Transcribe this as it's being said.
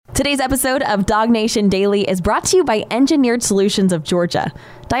Today's episode of Dog Nation Daily is brought to you by Engineered Solutions of Georgia.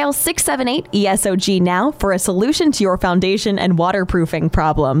 Dial 678-ESOG now for a solution to your foundation and waterproofing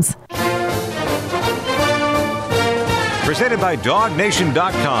problems. Presented by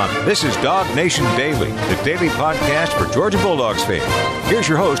DogNation.com. This is Dog Nation Daily, the daily podcast for Georgia Bulldogs fans. Here's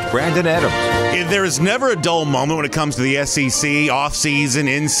your host, Brandon Adams. There is never a dull moment when it comes to the SEC, off-season,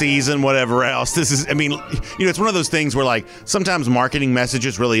 in-season, whatever else. It's one of those things where, like, sometimes marketing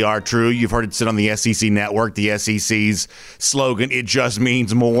messages really are true. You've heard it sit on the SEC network, the SEC's slogan, "It just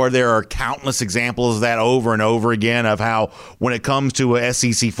means more." There are countless examples of that over and over again of how when it comes to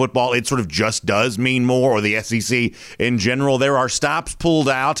SEC football, it sort of just does mean more, or the SEC in general. There are stops pulled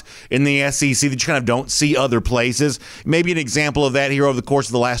out in the SEC that you kind of don't see other places. Maybe an example of that here over the course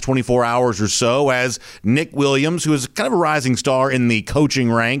of the last 24 hours or so, as Nick Williams, who is kind of a rising star in the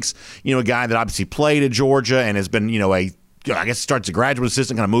coaching ranks, a guy that obviously played at Georgia and has been, I guess starts a graduate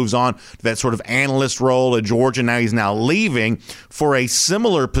assistant, kind of moves on to that sort of analyst role at Georgia. Now he's leaving for a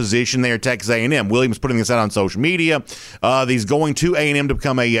similar position there at Texas A&M. Williams putting this out on social media. He's going to A&M to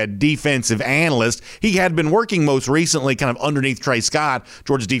become a defensive analyst. He had been working most recently kind of underneath Trey Scott,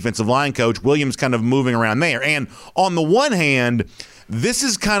 Georgia's defensive line coach. Williams kind of moving around there. And on the one hand, this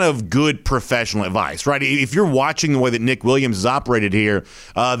is kind of good professional advice, right? If you're watching the way that Nick Williams has operated here,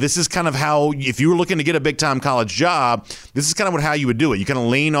 this is kind of how, if you were looking to get a big-time college job, this is kind of how you would do it. You kind of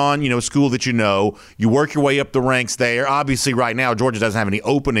lean on, a school that you work your way up the ranks there. Obviously, right now, Georgia doesn't have any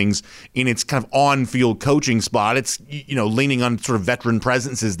openings in its kind of on-field coaching spot. It's, leaning on sort of veteran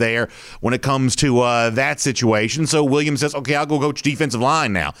presences there when it comes to that situation. So Williams says, okay, I'll go coach defensive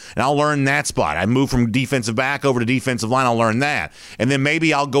line now, and I'll learn that spot. I move from defensive back over to defensive line, I'll learn that. And then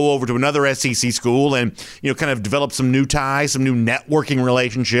maybe I'll go over to another SEC school and, kind of develop some new ties, some new networking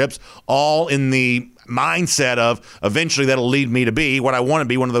relationships, all in the mindset of eventually that'll lead me to be what I want to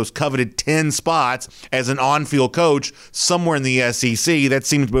be, one of those coveted 10 spots as an on-field coach somewhere in the SEC. That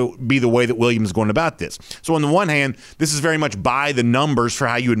seems to be the way that Williams is going about this. So on the one hand, this is very much by the numbers for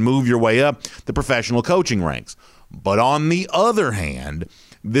how you would move your way up the professional coaching ranks. But on the other hand,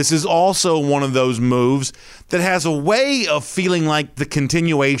 this is also one of those moves that has a way of feeling like the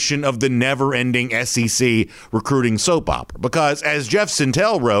continuation of the never-ending SEC recruiting soap opera. Because as Jeff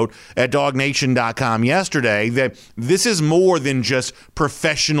Sentell wrote at DogNation.com yesterday, that this is more than just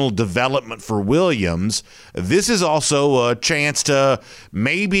professional development for Williams. This is also a chance to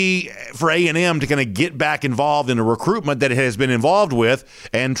maybe for A&M to kind of get back involved in a recruitment that it has been involved with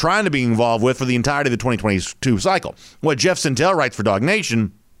and trying to be involved with for the entirety of the 2022 cycle. What Jeff Sentell writes for Dog Nation,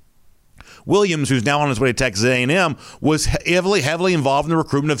 Williams, who's now on his way to Texas A&M, was heavily involved in the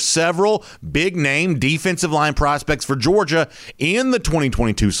recruitment of several big-name defensive line prospects for Georgia in the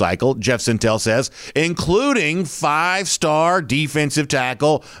 2022 cycle, Jeff Sentell says, including five-star defensive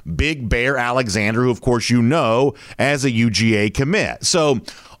tackle Big Bear Alexander, who, of course, as a UGA commit. So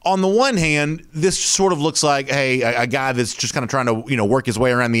on the one hand, this sort of looks like, hey, a guy that's just kind of trying to, work his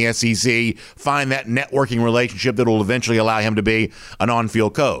way around the SEC, find that networking relationship that will eventually allow him to be an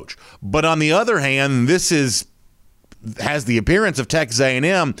on-field coach. But on the other hand, this has the appearance of Texas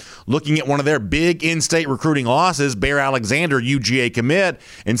A&M looking at one of their big in-state recruiting losses, Bear Alexander, UGA commit,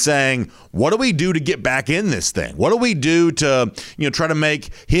 and saying, what do we do to get back in this thing? What do we do to, try to make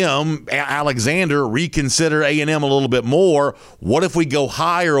him, Alexander, reconsider A&M a little bit more? What if we go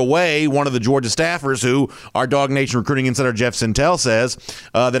hire away one of the Georgia staffers who our Dog Nation recruiting insider Jeff Sentell says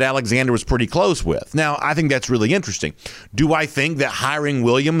that Alexander was pretty close with? Now, I think that's really interesting. Do I think that hiring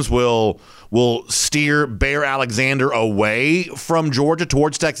Williams will steer Bear Alexander away from Georgia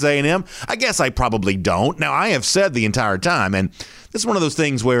towards Texas A&M? I guess I probably don't. Now, I have said the entire time, and this is one of those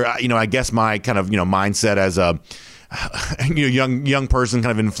things where, I guess my kind of, mindset as a young person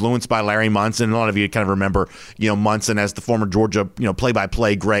kind of influenced by Larry Munson. A lot of you kind of remember, Munson as the former Georgia,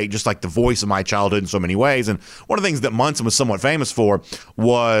 play-by-play great, just like the voice of my childhood in so many ways. And one of the things that Munson was somewhat famous for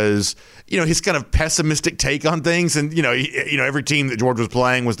was, his kind of pessimistic take on things. And, every team that Georgia was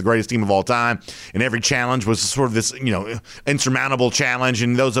playing was the greatest team of all time. And every challenge was sort of this, insurmountable challenge.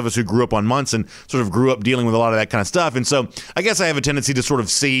 And those of us who grew up on Munson sort of grew up dealing with a lot of that kind of stuff. And so I guess I have a tendency to sort of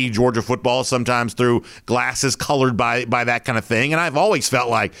see Georgia football sometimes through glasses colored by that kind of thing. And I've always felt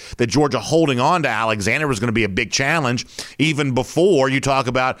like that Georgia holding on to Alexander was going to be a big challenge, even before you talk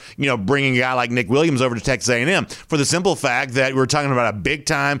about, bringing a guy like Nick Williams over to Texas A&M, for the simple fact that we're talking about a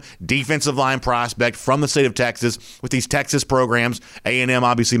big-time defensive line prospect from the state of Texas with these Texas programs, A&M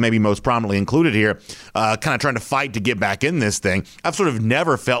obviously maybe most prominently included here, kind of trying to fight to get back in this thing. I've sort of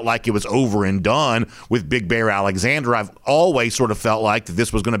never felt like it was over and done with Big Bear Alexander. I've always sort of felt like that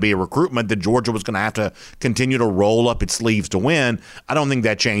this was going to be a recruitment that Georgia was going to have to continue to roll roll up its sleeves to win. I don't think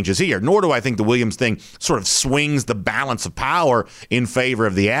that changes here, nor do I think the Williams thing sort of swings the balance of power in favor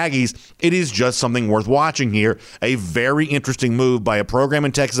of the Aggies. It is just something worth watching here. A very interesting move by a program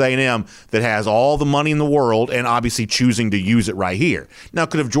in Texas A&M that has all the money in the world and obviously choosing to use it right here. Now,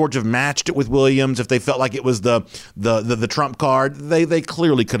 could have Georgia matched it with Williams if they felt like it was the trump card? They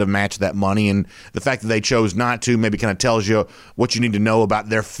clearly could have matched that money, and the fact that they chose not to maybe kind of tells you what you need to know about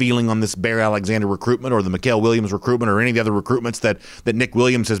their feeling on this Bear Alexander recruitment or the Mikael Williams recruitment or any of the other recruitments that Nick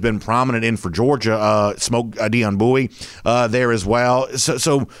Williams has been prominent in for Georgia. Smoke Dion Bowie there as well.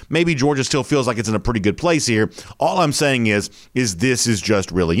 So maybe Georgia still feels like it's in a pretty good place here. All I'm saying is this is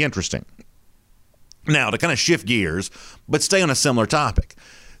just really interesting. Now, to kind of shift gears, but stay on a similar topic.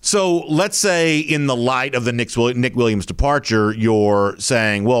 So let's say in the light of the Nick Williams departure, you're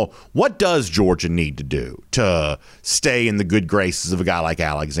saying, well, what does Georgia need to do to stay in the good graces of a guy like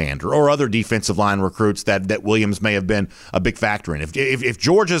Alexander or other defensive line recruits that Williams may have been a big factor in? If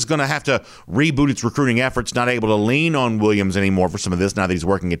Georgia's going to have to reboot its recruiting efforts, not able to lean on Williams anymore for some of this now that he's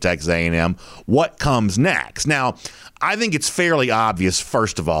working at Texas A&M, what comes next? Now, I think it's fairly obvious,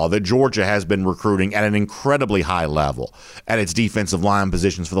 first of all, that Georgia has been recruiting at an incredibly high level at its defensive line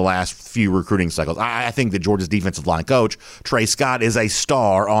positions for the last few recruiting cycles. I think that Georgia's defensive line coach, Trey Scott, is a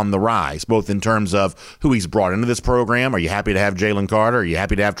star on the rise, both in terms of who he's brought into this program. Are you happy to have Jalen Carter? Are you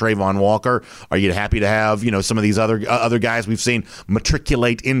happy to have Trayvon Walker? Are you happy to have some of these other guys we've seen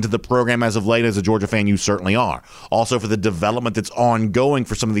matriculate into the program as of late? As a Georgia fan, you certainly are. Also for the development that's ongoing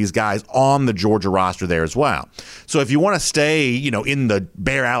for some of these guys on the Georgia roster there as well. So if you want to stay, in the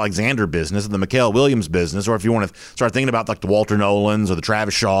Bear Alexander business, the Mikael Williams business, or if you want to start thinking about like the Walter Nolans or the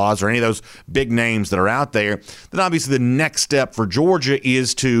Travis Shaws or any of those big names that are out there, then obviously the next step for Georgia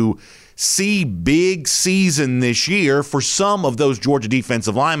is to see big season this year for some of those Georgia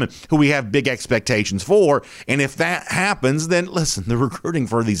defensive linemen who we have big expectations for. And if that happens, then listen, the recruiting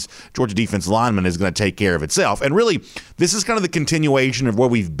for these Georgia defensive linemen is going to take care of itself. And really, this is kind of the continuation of where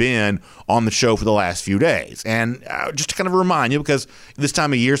we've been on the show for the last few days. And just to kind of remind you, because this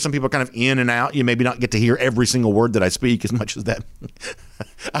time of year, some people are kind of in and out. You maybe not get to hear every single word that I speak, as much as that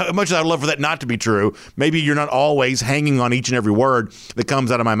as much as I'd love for that not to be true. Maybe you're not always hanging on each and every word that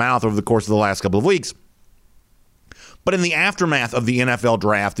comes out of my mouth over the course of the last couple of weeks. But in the aftermath of the NFL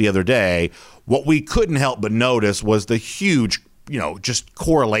draft the other day, what we couldn't help but notice was the huge just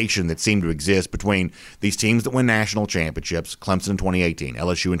correlation that seemed to exist between these teams that win national championships, Clemson in 2018,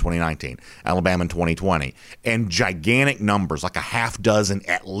 LSU in 2019, Alabama in 2020, and gigantic numbers, like a half dozen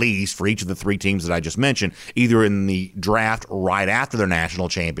at least for each of the three teams that I just mentioned, either in the draft right after their national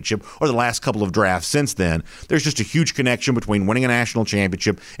championship or the last couple of drafts since then. There's just a huge connection between winning a national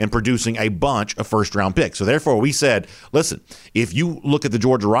championship and producing a bunch of first-round picks. So therefore, we said, listen, if you look at the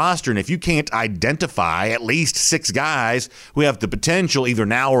Georgia roster and if you can't identify at least 6 guys who have the potential either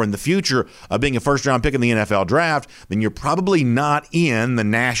now or in the future of being a first-round pick in the NFL draft, then you're probably not in the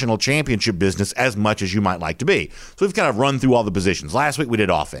national championship business as much as you might like to be. So we've kind of run through all the positions. Last week we did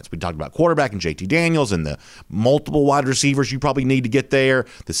offense. We talked about quarterback and JT Daniels and the multiple wide receivers you probably need to get there,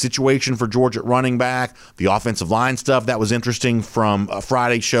 the situation for Georgia at running back, the offensive line stuff. That was interesting from a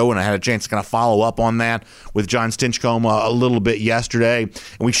Friday show, and I had a chance to kind of follow up on that with John Stinchcomb a little bit yesterday.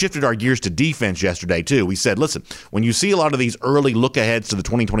 And we shifted our gears to defense yesterday, too. We said, listen, when you see a lot of these early look-aheads to the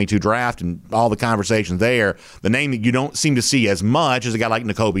 2022 draft and all the conversations there, the name that you don't seem to see as much is a guy like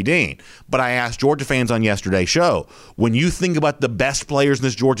Nakobe Dean. But I asked Georgia fans on yesterday's show, when you think about the best players in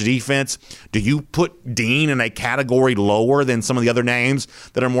this Georgia defense, do you put Dean in a category lower than some of the other names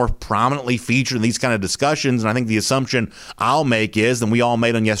that are more prominently featured in these kind of discussions? And I think the assumption I'll make is, and we all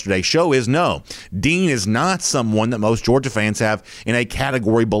made on yesterday's show, is no. Dean is not someone that most Georgia fans have in a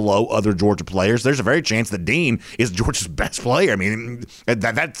category below other Georgia players. There's a very chance that Dean is Georgia's best player. I mean,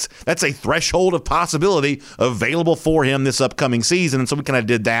 that's a threshold of possibility available for him this upcoming season, and so we kind of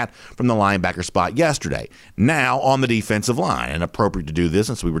did that from the linebacker spot yesterday. Now on the defensive line, and appropriate to do this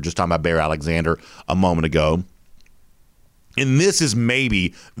since we were just talking about Bear Alexander a moment ago. And this is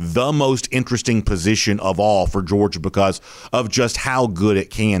maybe the most interesting position of all for Georgia because of just how good it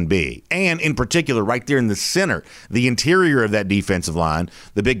can be. And in particular, right there in the center, the interior of that defensive line,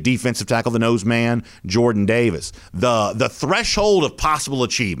 the big defensive tackle, the nose man, Jordan Davis. The threshold of possible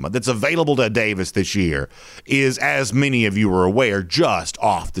achievement that's available to Davis this year is, as many of you are aware, just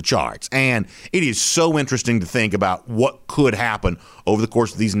off the charts. And it is so interesting to think about what could happen over the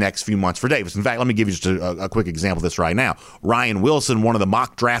course of these next few months for Davis. In fact, let me give you just a quick example of this right now. Ryan Wilson, one of the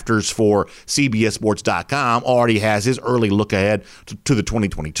mock drafters for CBSSports.com, already has his early look ahead to the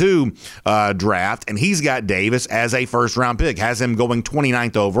 2022 draft, and he's got Davis as a first-round pick, has him going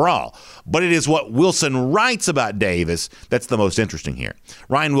 29th overall. But it is what Wilson writes about Davis that's the most interesting here.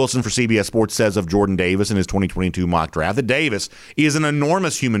 Ryan Wilson for CBS Sports says of Jordan Davis in his 2022 mock draft that Davis is an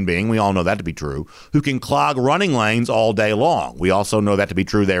enormous human being, we all know that to be true, who can clog running lanes all day long. We also know that to be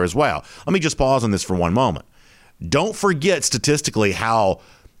true there as well. Let me just pause on this for one moment. Don't forget statistically how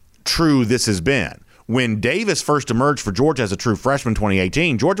true this has been. When Davis first emerged for Georgia as a true freshman in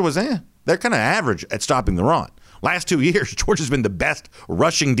 2018, Georgia was they're kind of average at stopping the run. Last 2 years, Georgia's been the best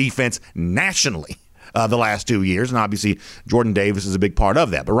rushing defense nationally the last 2 years, and obviously Jordan Davis is a big part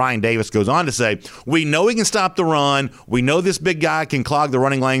of that. But Ryan Davis goes on to say, we know he can stop the run. We know this big guy can clog the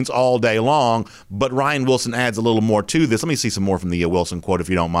running lanes all day long, but Ryan Wilson adds a little more to this. Let me see some more from the Wilson quote, if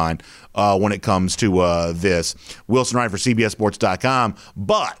you don't mind, when it comes to this. Wilson writing for CBSSports.com,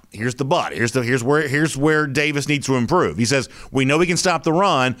 but here's the but. Here's where Davis needs to improve. He says, we know he can stop the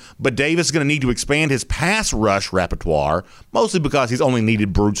run, but Davis is going to need to expand his pass rush repertoire, mostly because he's only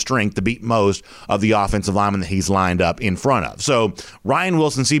needed brute strength to beat most of the offensive lineman that he's lined up in front of. So Ryan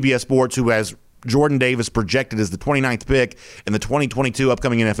Wilson, CBS Sports, who has Jordan Davis projected as the 29th pick in the 2022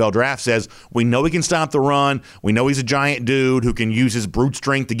 upcoming NFL draft, says, we know he can stop the run. We know he's a giant dude who can use his brute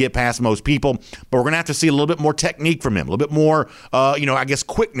strength to get past most people, but we're going to have to see a little bit more technique from him, a little bit more,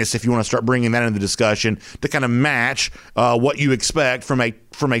 quickness, if you want to start bringing that into the discussion, to kind of match what you expect from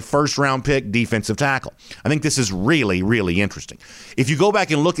a first-round pick defensive tackle. I think this is really, really interesting. If you go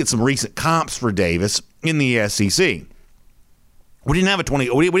back and look at some recent comps for Davis in the SEC, we didn't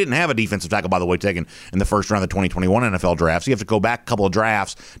have a defensive tackle, by the way, taken in the first round of the 2021 NFL draft. So you have to go back a couple of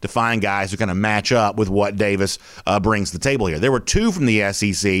drafts to find guys who kind of match up with what Davis brings to the table here. There were two from the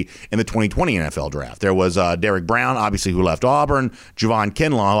SEC in the 2020 NFL draft. There was Derek Brown, obviously, who left Auburn, Javon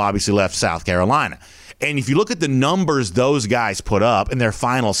Kinlaw, who obviously left South Carolina. And if you look at the numbers those guys put up in their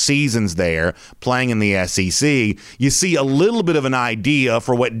final seasons there playing in the SEC, you see a little bit of an idea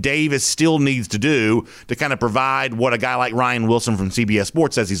for what Davis still needs to do to kind of provide what a guy like Ryan Wilson from CBS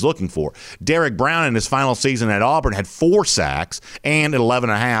Sports says he's looking for. Derek Brown in his final season at Auburn had 4 sacks and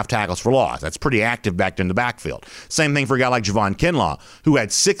 11.5 tackles for loss. That's pretty active back in the backfield. Same thing for a guy like Javon Kinlaw, who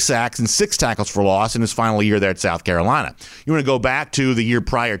had 6 sacks and 6 tackles for loss in his final year there at South Carolina. You want to go back to the year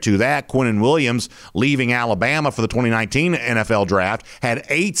prior to that, Quinnen Williams, leaving Alabama for the 2019 NFL draft, had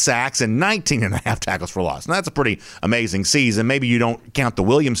 8 sacks and 19.5 tackles for loss. And that's a pretty amazing season. Maybe you don't count the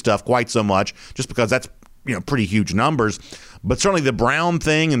Williams stuff quite so much just because that's pretty huge numbers. But certainly the Brown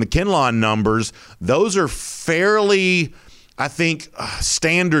thing and the Kinlaw numbers, those are fairly, I think,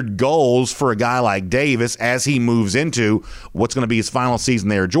 standard goals for a guy like Davis as he moves into what's going to be his final season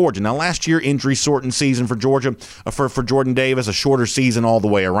there at Georgia. Now, last year, injury-shortened season for Georgia, for Jordan Davis, a shorter season all the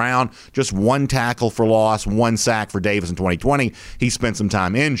way around. Just 1 tackle for loss, 1 sack for Davis in 2020. He spent some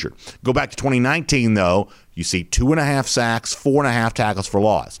time injured. Go back to 2019, though. You see 2.5 sacks, 4.5 tackles for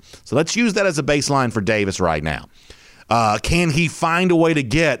loss. So let's use that as a baseline for Davis right now. Can he find a way to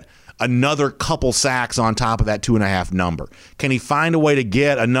get another couple sacks on top of that 2.5 number? Can he find a way to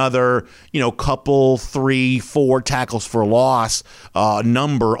get another, couple, 3, 4 tackles for loss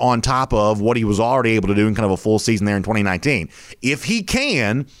number on top of what he was already able to do in kind of a full season there in 2019? If he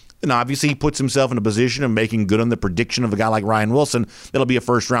can, then obviously he puts himself in a position of making good on the prediction of a guy like Ryan Wilson that'll be a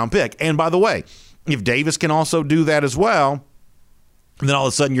first-round pick. And by the way, if Davis can also do that as well, and then all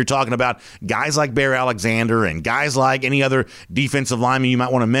of a sudden you're talking about guys like Bear Alexander and guys like any other defensive lineman you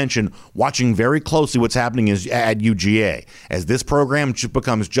might want to mention, watching very closely what's happening at UGA, as this program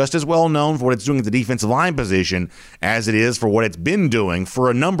becomes just as well known for what it's doing at the defensive line position as it is for what it's been doing for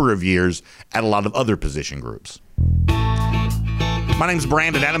a number of years at a lot of other position groups. My name's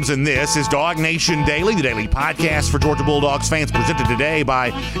Brandon Adams, and this is Dog Nation Daily, the daily podcast for Georgia Bulldogs fans, presented today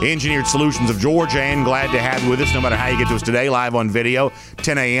by Engineered Solutions of Georgia. And glad to have you with us, no matter how you get to us today, live on video,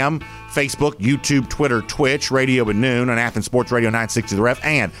 10 a.m., Facebook, YouTube, Twitter, Twitch, radio at noon, on Athens Sports Radio 960 The Ref,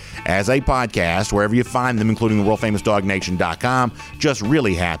 and as a podcast, wherever you find them, including the world-famous DogNation.com. Just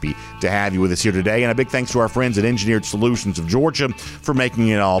really happy to have you with us here today. And a big thanks to our friends at Engineered Solutions of Georgia for making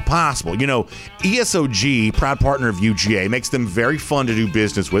it all possible. ESOG, proud partner of UGA, makes them very fun to do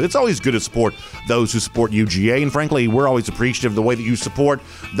business with. It's always good to support those who support UGA, and frankly, we're always appreciative of the way that you support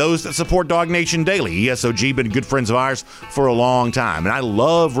those that support Dog Nation Daily. ESOG, been good friends of ours for a long time, and I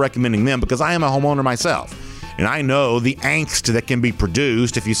love recommending them because I am a homeowner myself. And I know the angst that can be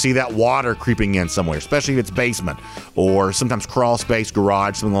produced if you see that water creeping in somewhere, especially if it's basement or sometimes crawl space,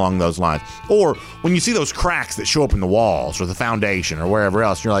 garage, something along those lines. Or when you see those cracks that show up in the walls or the foundation or wherever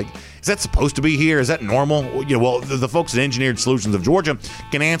else, you're like, is that supposed to be here? Is that normal? Well, the folks at Engineered Solutions of Georgia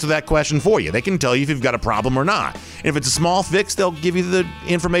can answer that question for you. They can tell you if you've got a problem or not. And if it's a small fix, they'll give you the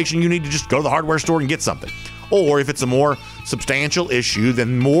information you need to just go to the hardware store and get something. Or if it's a more substantial issue,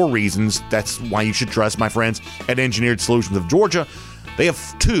 then more reasons. That's why you should trust my friends at Engineered Solutions of Georgia. They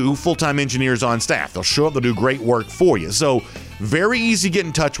have 2 full-time engineers on staff. They'll show up, they'll do great work for you. So very easy to get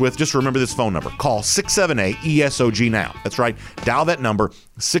in touch with. Just remember this phone number. Call 678-ESOG now. That's right. Dial that number,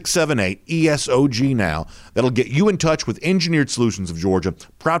 678-ESOG now. That'll get you in touch with Engineered Solutions of Georgia,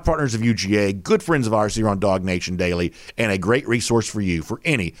 proud partners of UGA, good friends of ours here on Dog Nation Daily, and a great resource for you for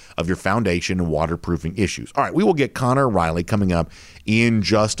any of your foundation and waterproofing issues. All right, we will get Connor Riley coming up in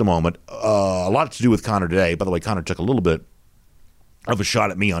just a moment. A lot to do with Connor today. By the way, Connor took a little bit of a shot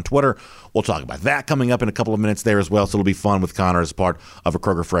at me on Twitter. We'll talk about that coming up in a couple of minutes there as well, so it'll be fun with Connor as part of a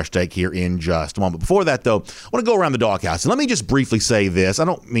Kroger Fresh Take here in just a moment. Before that, though, I want to go around the doghouse, and let me just briefly say this. I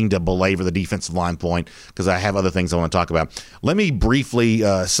don't mean to belabor the defensive line point because I have other things I want to talk about. Let me briefly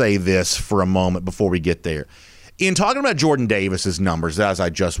say this for a moment before we get there. In talking about Jordan Davis's numbers, as I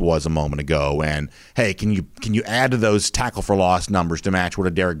just was a moment ago, and hey, can you add to those tackle for loss numbers to match what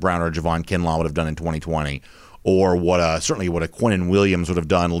a Derek Brown or a Javon Kinlaw would have done in 2020? Or certainly what a Quinnen Williams would have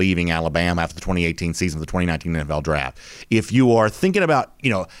done leaving Alabama after the 2018 season of the 2019 NFL Draft. If you are thinking about,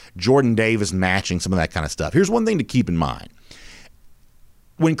 Jordan Davis matching some of that kind of stuff, here's one thing to keep in mind.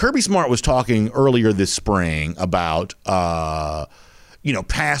 When Kirby Smart was talking earlier this spring about, pass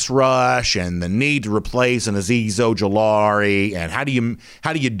rush and the need to replace an Azeez Ojulari and how do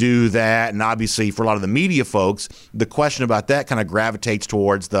you do that? And obviously for a lot of the media folks, the question about that kind of gravitates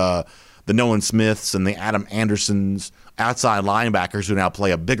towards the Nolan Smiths and the Adam Andersons, outside linebackers who now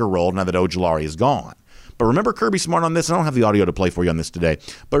play a bigger role now that Ojulari is gone. But remember Kirby Smart on this, I don't have the audio to play for you on this today,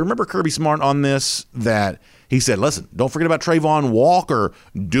 but remember Kirby Smart on this, that he said, listen, don't forget about Trayvon Walker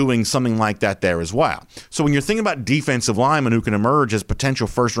doing something like that there as well. So when you're thinking about defensive linemen who can emerge as potential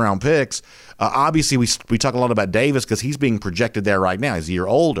first-round picks, obviously we talk a lot about Davis because he's being projected there right now. He's a year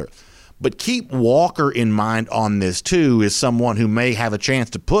older. But keep Walker in mind on this, too, as someone who may have a chance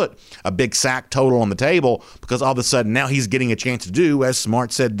to put a big sack total on the table because all of a sudden now he's getting a chance to do, as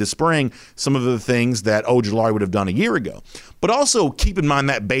Smart said this spring, some of the things that Ojulari would have done a year ago. But also keep in mind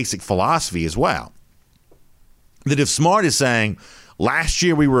that basic philosophy as well, that if Smart is saying, last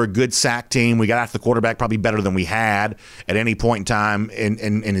year we were a good sack team. We got after the quarterback probably better than we had at any point in time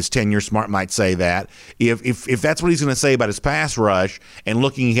in his tenure. Smart might say that. If that's what he's going to say about his pass rush and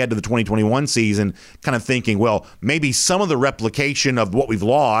looking ahead to the 2021 season, kind of thinking, well, maybe some of the replication of what we've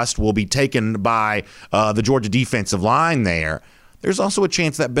lost will be taken by the Georgia defensive line there. There's also a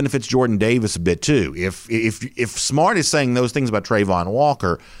chance that benefits Jordan Davis a bit too. If Smart is saying those things about Trayvon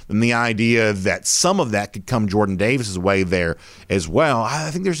Walker, then the idea that some of that could come Jordan Davis's way there as well,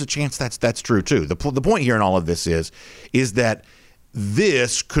 I think there's a chance that's true too. The point here in all of this is that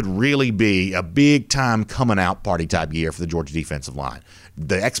this could really be a big-time coming-out party type year for the Georgia defensive line.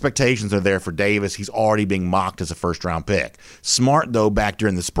 The expectations are there for Davis. He's already being mocked as a first-round pick. Smart, though, back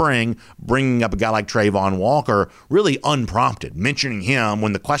during the spring, bringing up a guy like Trayvon Walker, really unprompted, mentioning him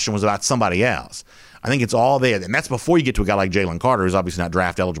when the question was about somebody else. I think it's all there. And that's before you get to a guy like Jalen Carter, who's obviously not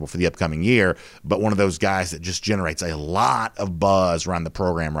draft eligible for the upcoming year, but one of those guys that just generates a lot of buzz around the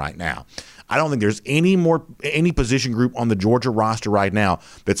program right now. I don't think there's any position group on the Georgia roster right now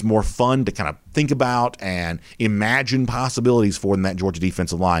that's more fun to kind of think about and imagine possibilities for in that Georgia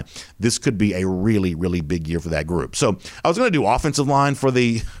defensive line. This could be a really, really big year for that group. So I was going to do offensive line for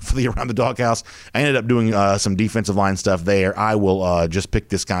the Around the Doghouse. I ended up doing some defensive line stuff there. I will just pick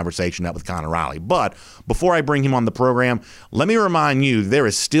this conversation up with Connor Riley. But before I bring him on the program, let me remind you there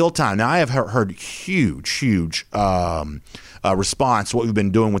is still time. Now I have heard huge response to what we've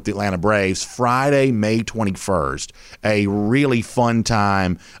been doing with the Atlanta Braves. Friday, May 21st, a really fun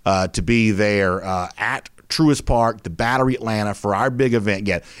time to be there at Truist Park, the Battery Atlanta, for our big event.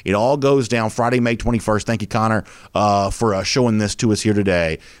 Yeah, it all goes down Friday, May 21st. Thank you, Connor, for showing this to us here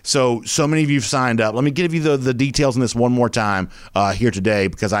today. So many of you have signed up. Let me give you the details on this one more time here today,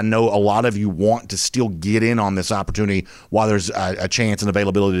 because I know a lot of you want to still get in on this opportunity while there's a chance and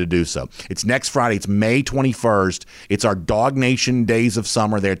availability to do so. It's next Friday. It's May 21st. It's our Dog Nation Days of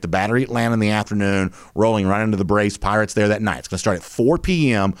Summer there at the Battery Atlanta in the afternoon, rolling right into the Braves Pirates there that night. It's going to start at 4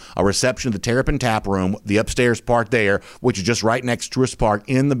 p.m., a reception at the Terrapin Tap Room. The upstairs part there, which is just right next to Truist Park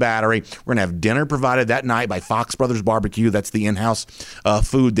in the Battery. We're going to have dinner provided that night by Fox Brothers Barbecue. That's the in-house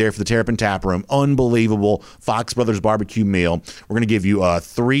food there for the Terrapin Tap Room. Unbelievable Fox Brothers Barbecue meal. We're going to give you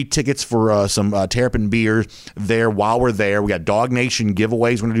 3 tickets for some Terrapin beers there while we're there. We got Dog Nation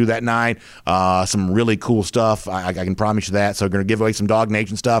giveaways we're going to do that night. Some really cool stuff. I can promise you that. So we're going to give away some Dog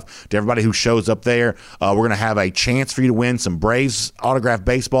Nation stuff to everybody who shows up there. We're going to have a chance for you to win some Braves autographed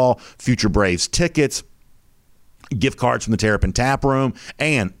baseball, future Braves tickets, gift cards from the Terrapin Tap Room,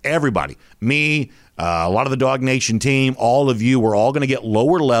 and everybody, me, a lot of the Dog Nation team, all of you, we're all going to get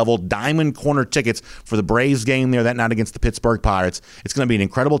lower level diamond corner tickets for the Braves game there that night against the Pittsburgh Pirates. It's going to be an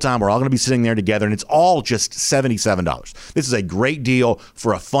incredible time. We're all going to be sitting there together, and it's all just $77. This is a great deal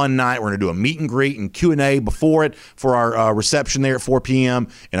for a fun night. We're going to do a meet and greet and Q&A before it for our reception there at 4 p.m.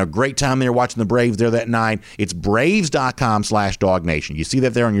 and a great time there watching the Braves there that night. It's braves.com/DogNation. You see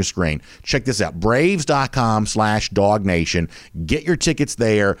that there on your screen. Check this out, braves.com/DogNation. Get your tickets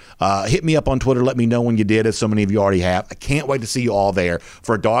there. Hit me up on Twitter. Let me know when you did, as so many of you already have. I can't wait to see you all there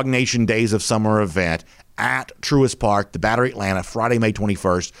for a Dog Nation Days of Summer event at Truist Park, the Battery, Atlanta, Friday, May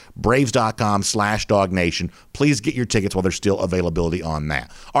 21st, braves.com/DogNation. Please get your tickets while there's still availability on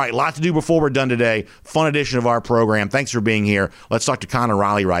that. All right, a lot to do before we're done today. Fun edition of our program. Thanks for being here. Let's talk to Connor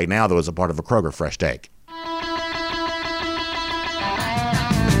Riley right now, though, as a part of a Kroger Fresh Take.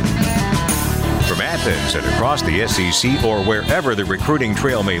 From Athens and across the SEC or wherever the recruiting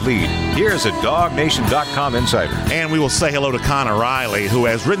trail may lead, here's a DogNation.com insider. And we will say hello to Connor Riley, who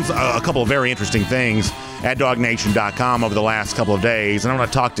has written a couple of very interesting things at DogNation.com over the last couple of days, and I'm going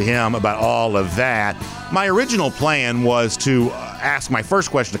to talk to him about all of that. My original plan was to ask my first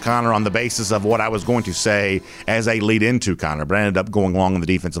question to Connor on the basis of what I was going to say as a lead into Connor, but I ended up going along on the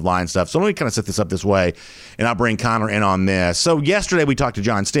defensive line stuff. So let me kind of set this up this way, and I'll bring Connor in on this. So yesterday we talked to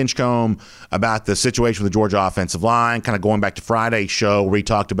John Stinchcomb about the situation with the Georgia offensive line, kind of going back to Friday's show where he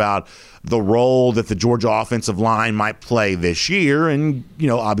talked about the role that the Georgia offensive line might play this year and, you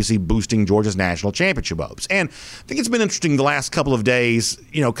know, obviously boosting Georgia's national championship hopes. And I think it's been interesting the last couple of days,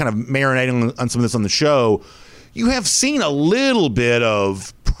 you know, kind of marinating on some of this on the show. You have seen a little bit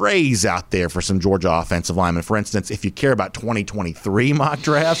of praise out there for some Georgia offensive linemen. For instance, if you care about 2023 mock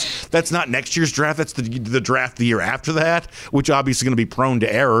drafts, that's not next year's draft. That's the draft the year after that, which obviously going to be prone to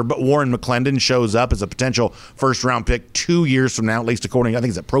error. But Warren McClendon shows up as a potential first-round pick 2 years from now, at least according, I think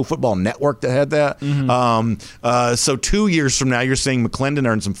it's a Pro Football Network that had that. Mm-hmm. So 2 years from now, you're seeing McClendon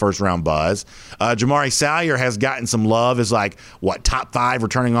earn some first-round buzz. Jamari Salyer has gotten some love as top 5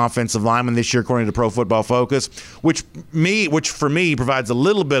 returning offensive lineman this year, according to Pro Football Focus, which for me provides a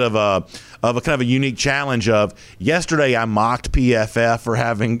little bit of a kind of a unique challenge. Of yesterday I mocked PFF for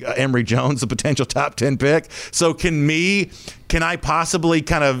having Emory Jones a potential top 10 pick. So can I possibly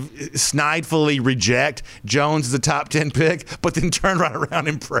kind of snidefully reject Jones as a top 10 pick, but then turn right around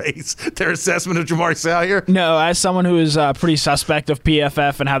and praise their assessment of Jamari Salyer? No, as someone who is pretty suspect of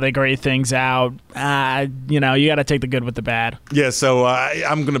PFF and how they grade things out, you got to take the good with the bad. Yeah, so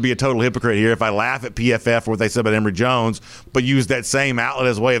I'm going to be a total hypocrite here if I laugh at PFF for what they said about Emory Jones, but use that same outlet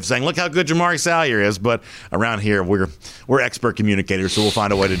as a way of saying, look how good Jamari Salyer is. But around here, we're expert communicators, so we'll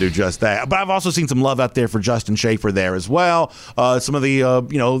find a way to do just that. But I've also seen some love out there for Justin Schaefer there as well. Some of the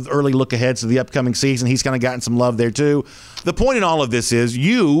early look aheads to the upcoming season, he's kind of gotten some love there too. The point in all of this is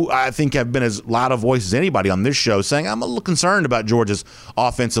I think, have been as loud a voice as anybody on this show saying, I'm a little concerned about Georgia's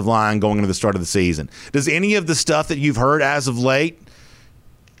offensive line going into the start of the season. Does any of the stuff that you've heard as of late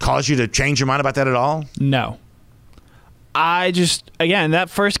cause you to change your mind about that at all? No. That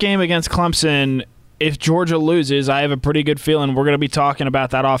first game against Clemson, if Georgia loses, I have a pretty good feeling we're going to be talking about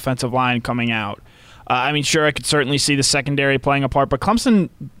that offensive line coming out. Sure, I could certainly see the secondary playing a part, but Clemson,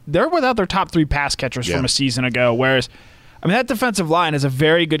 they're without their top 3 pass catchers from a season ago, whereas that defensive line has a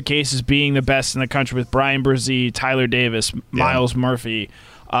very good case as being the best in the country with Brian Brzee, Tyler Davis, Miles Murphy,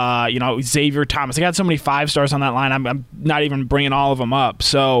 Xavier Thomas. I got so many 5-stars on that line, I'm not even bringing all of them up.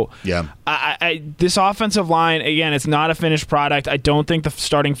 So this offensive line, again, it's not a finished product. I don't think the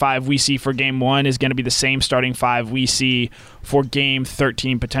starting 5 we see for game 1 is going to be the same starting 5 we see for game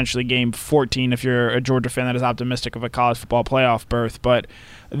 13, potentially game 14 if you're a Georgia fan that is optimistic of a college football playoff berth. But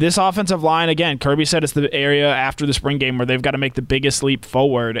this offensive line, again, Kirby said it's the area after the spring game where they've got to make the biggest leap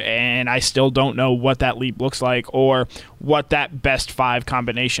forward, and I still don't know what that leap looks like or what that best 5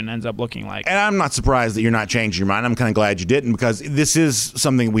 combination ends up looking like. And I'm not surprised that you're not changing your mind. I'm kind of glad you didn't, because this is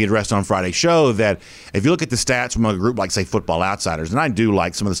something we addressed on Friday's show, that if you look at the stats from a group like, say, Football Outsiders, and I do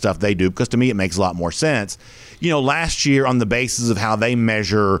like some of the stuff they do because to me it makes a lot more sense. Last year on the basis of how they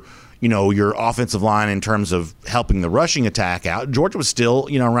measure your offensive line in terms of helping the rushing attack out, Georgia was still,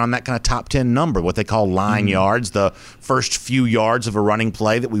 around that kind of top 10 number, what they call line yards, the first few yards of a running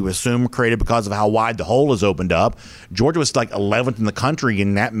play that we would assume created because of how wide the hole is opened up. Georgia was like 11th in the country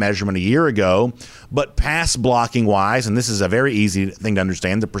in that measurement a year ago. But pass blocking wise, and this is a very easy thing to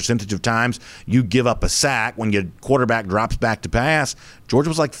understand, the percentage of times you give up a sack when your quarterback drops back to pass, Georgia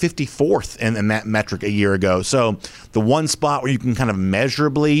was like 54th in that metric a year ago. So the one spot where you can kind of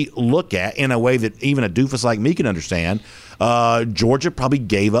measurably look at in a way that even a doofus like me can understand, Georgia probably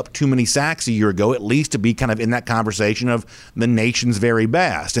gave up too many sacks a year ago, at least to be kind of in that conversation of the nation's very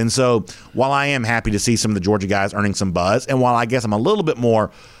best. And so while I am happy to see some of the Georgia guys earning some buzz, and while I guess I'm a little bit more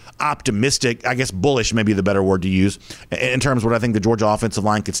optimistic, I guess bullish may be the better word to use, in terms of what I think the Georgia offensive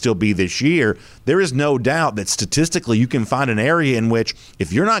line could still be this year, there is no doubt that statistically you can find an area in which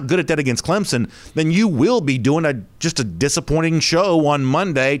if you're not good at that against Clemson, then you will be doing just a disappointing show on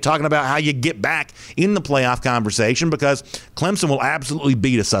Monday talking about how you get back in the playoff conversation, because Clemson will absolutely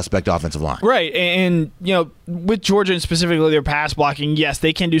beat a suspect offensive line. Right, and with Georgia and specifically their pass blocking, yes,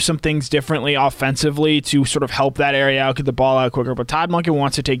 they can do some things differently offensively to sort of help that area out, get the ball out quicker, but Todd Monken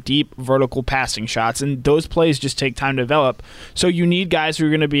wants to take deep vertical passing shots, and those plays just take time to develop. So you need guys who are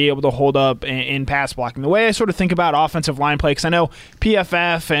going to be able to hold up in pass blocking. The way I sort of think about offensive line play, because I know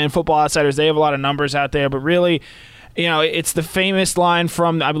PFF and Football Outsiders, they have a lot of numbers out there, but really, it's the famous line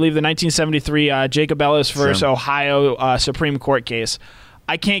from, I believe, the 1973 Jacob Ellis versus Ohio Supreme Court case.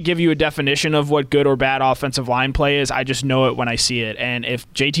 I can't give you a definition of what good or bad offensive line play is. I just know it when I see it. And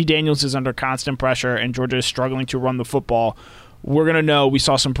if JT Daniels is under constant pressure and Georgia is struggling to run the football, we're going to know we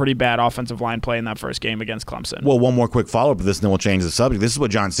saw some pretty bad offensive line play in that first game against Clemson. Well, one more quick follow-up of this, and then we'll change the subject. This is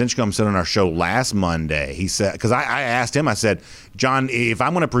what John Stinchcomb said on our show last Monday. He said, because I asked him, I said, John, if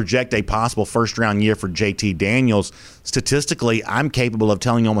I'm going to project a possible first-round year for JT Daniels, statistically, I'm capable of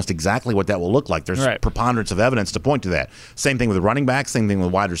telling you almost exactly what that will look like. There's preponderance of evidence to point to that. Same thing with running backs, same thing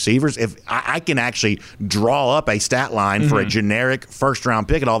with wide receivers. If I can actually draw up a stat line for a generic first-round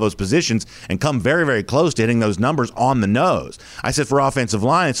pick at all those positions and come very, very close to hitting those numbers on the nose. I said for offensive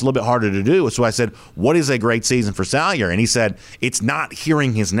line, it's a little bit harder to do. So I said, what is a great season for Salyer? And he said, it's not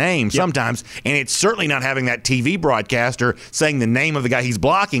hearing his name sometimes, and it's certainly not having that TV broadcaster saying the name of the guy he's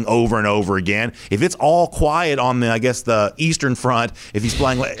blocking over and over again. If it's all quiet on the Eastern Front, if he's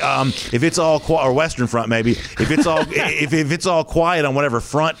playing, if it's all quiet, or Western Front maybe, if it's all if it's all quiet on whatever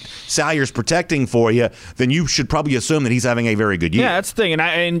front Salyer's protecting for you, then you should probably assume that he's having a very good year. Yeah, that's the thing.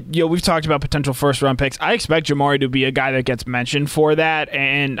 And we've talked about potential first-round picks. I expect Jamari to be a guy that gets mentioned for that,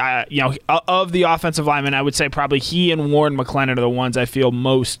 and of the offensive linemen, I would say probably he and Warren McClendon are the ones I feel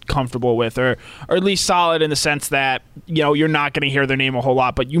most comfortable with, or at least solid in the sense that you're not going to hear their name a whole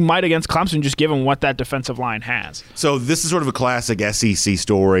lot, but you might against Clemson, just given what that defensive line has. So this is sort of a classic SEC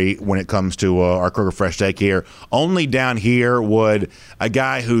story when it comes to our Kroger Fresh Take here. Only down here would a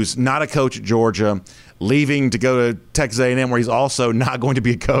guy who's not a coach at Georgia leaving to go to Texas A&M, where he's also not going to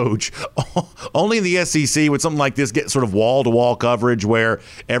be a coach. Only in the SEC would something like this get sort of wall-to-wall coverage where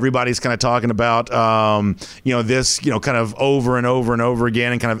everybody's kind of talking about, this, kind of over and over and over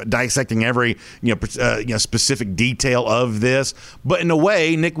again, and kind of dissecting every, specific detail of this. But in a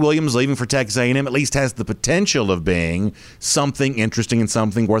way, Nick Williams leaving for Texas A&M at least has the potential of being something interesting and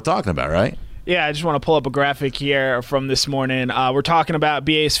something worth talking about, right? Yeah, I just want to pull up a graphic here from this morning. We're talking about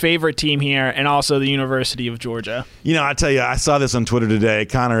BA's favorite team here and also the University of Georgia. I tell you, I saw this on Twitter today.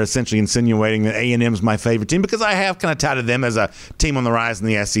 Connor essentially insinuating that A&M's my favorite team because I have kind of touted them as a team on the rise in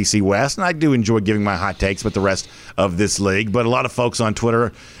the SEC West, and I do enjoy giving my hot takes with the rest of this league. But a lot of folks on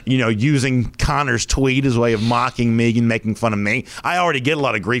Twitter, using Connor's tweet as a way of mocking me and making fun of me. I already get a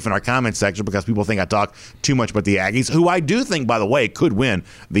lot of grief in our comment section because people think I talk too much about the Aggies, who I do think, by the way, could win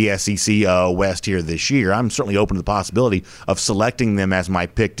the SEC West here this year. I'm certainly open to the possibility of selecting them as my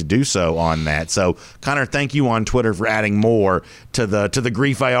pick to do so on that. So, Connor, thank you on Twitter for adding more to the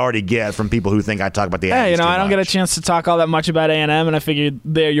grief I already get from people who think I talk about the Aggies too I don't much. get a chance to talk all that much about A&M, and I figured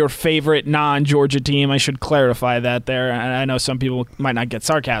they're your favorite non-Georgia team. I should clarify that there. And I know some people might not get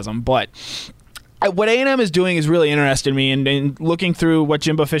sarcasm, but what A&M is doing is really interested me, and looking through what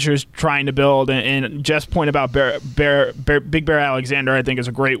Jimbo Fisher is trying to build, and Jeff's point about Big Bear Alexander, I think, is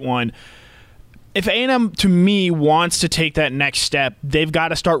a great one. If A&M, to me, wants to take that next step, they've got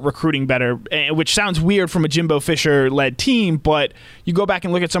to start recruiting better, which sounds weird from a Jimbo Fisher-led team, but you go back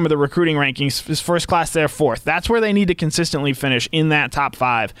and look at some of the recruiting rankings. His first class, they're fourth. That's where they need to consistently finish, in that top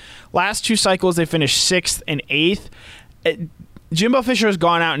five. Last two cycles, they finished 6th and 8th. Jimbo Fisher has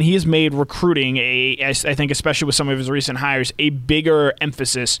gone out and he has made recruiting, I think especially with some of his recent hires, a bigger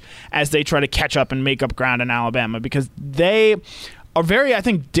emphasis as they try to catch up and make up ground in Alabama, because they are very, I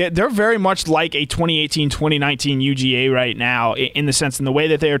think they're very much like a 2018-2019 UGA right now in the sense in the way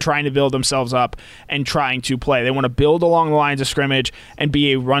that they are trying to build themselves up and trying to play. They want to build along the lines of scrimmage and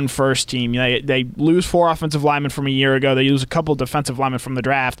be a run-first team. They lose 4 offensive linemen from a year ago. They lose a couple defensive linemen from the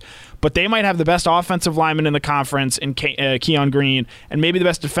draft. But they might have the best offensive lineman in the conference in Keon Green and maybe the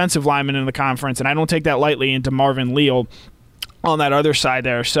best defensive lineman in the conference, and I don't take that lightly, into Marvin Leal on that other side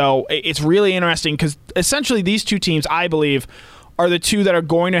there. So it's really interesting because essentially these two teams, I believe, are the two that are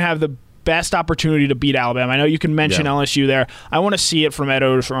going to have the best opportunity to beat Alabama. I know you can mention LSU there. I want to see it from Ed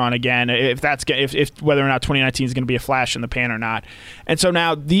Orgeron again, if whether or not 2019 is going to be a flash in the pan or not. And so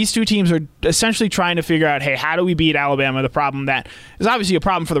now these two teams are essentially trying to figure out, hey, how do we beat Alabama? The problem that is obviously a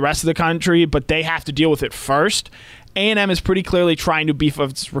problem for the rest of the country, but they have to deal with it first. A&M is pretty clearly trying to beef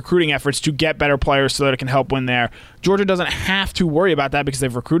up its recruiting efforts to get better players so that it can help win there. Georgia doesn't have to worry about that because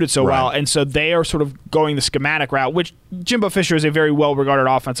they've recruited so well, and so they are sort of going the schematic route, which Jimbo Fisher is a very well-regarded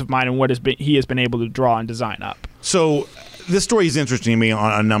offensive mind and he has been able to draw and design up. So this story is interesting to me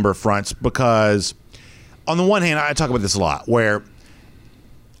on a number of fronts because on the one hand, I talk about this a lot, where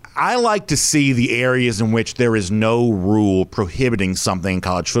I like to see the areas in which there is no rule prohibiting something in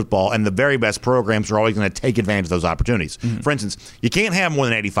college football, and the very best programs are always going to take advantage of those opportunities. Mm-hmm. For instance, you can't have more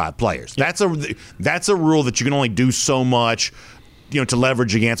than 85 players. Yep. That's a rule that you can only do so much, to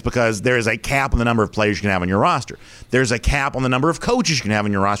leverage against, because there is a cap on the number of players you can have on your roster. There's a cap on the number of coaches you can have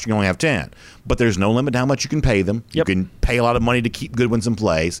on your roster. You can only have 10. But there's no limit to how much you can pay them. Yep. You can pay a lot of money to keep good ones in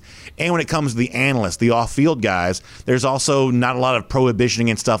place. And when it comes to the analysts, the off-field guys, there's also not a lot of prohibition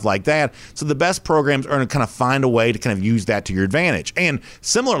and stuff like that. So the best programs are going to kind of find a way to kind of use that to your advantage. And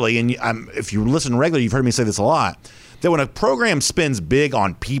similarly, and if you listen regularly, you've heard me say this a lot, that when a program spends big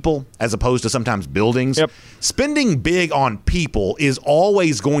on people as opposed to sometimes buildings, spending big on people is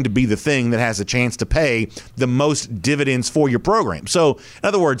always going to be the thing that has a chance to pay the most dividends for your program. So, in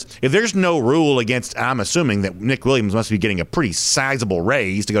other words, if there's no rule against, I'm assuming that Nick Williams must be getting a pretty sizable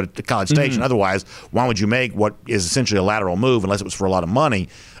raise to go to College Station. Mm-hmm. Otherwise, why would you make what is essentially a lateral move unless it was for a lot of money?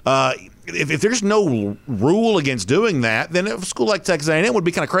 If there's no rule against doing that, then a school like Texas A&M would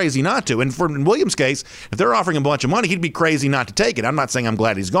be kind of crazy not to. And in Williams' case, if they're offering a bunch of money, he'd be crazy not to take it. I'm not saying I'm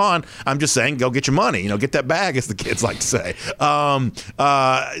glad he's gone. I'm just saying go get your money. Get that bag, as the kids like to say.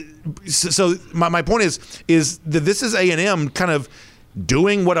 So my point is that this is A&M kind of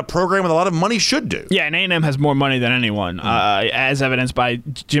doing what a program with a lot of money should do. Yeah, and A&M has more money than anyone, as evidenced by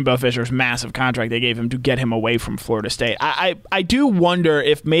Jimbo Fisher's massive contract they gave him to get him away from Florida State. I do wonder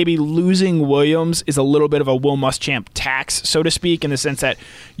if maybe losing Williams is a little bit of a Will Muschamp tax, so to speak, in the sense that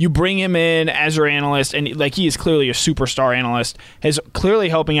you bring him in as your analyst, and he is clearly a superstar analyst, is clearly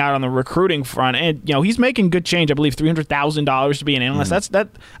helping out on the recruiting front, and he's making good change. I believe $300,000 to be an analyst. I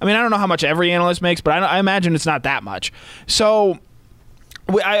don't know how much every analyst makes, but I imagine it's not that much. So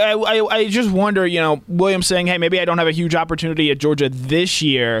I just wonder, Williams saying, hey, maybe I don't have a huge opportunity at Georgia this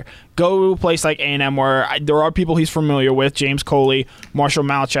year. Go to a place like A&M where there are people he's familiar with, James Coley, Marshall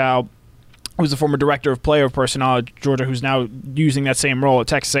Malchow, who's the former director of player personnel at Georgia, who's now using that same role at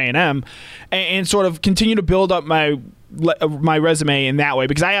Texas A&M, and sort of continue to build up my resume in that way,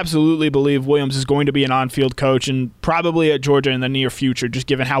 because I absolutely believe Williams is going to be an on-field coach and probably at Georgia in the near future, just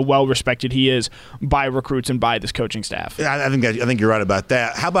given how well respected he is by recruits and by this coaching staff. I think you're right about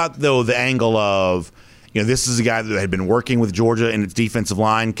that. How about though the angle of this is a guy that had been working with Georgia in its defensive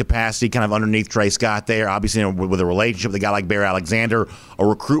line capacity, kind of underneath Trey Scott there, obviously with a relationship with a guy like Bear Alexander, a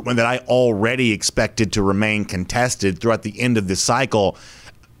recruitment that I already expected to remain contested throughout the end of this cycle.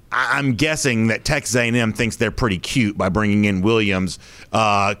 I'm guessing that Texas A&M thinks they're pretty cute by bringing in Williams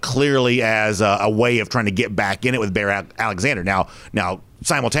clearly as a way of trying to get back in it with Bear Alexander. Now,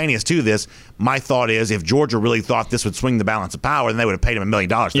 simultaneous to this, my thought is if Georgia really thought this would swing the balance of power, then they would have paid him $1 million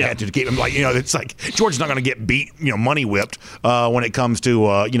to keep him. It's like Georgia's not going to get beat, money whipped when it comes to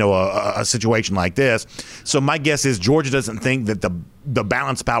a situation like this. So my guess is Georgia doesn't think that the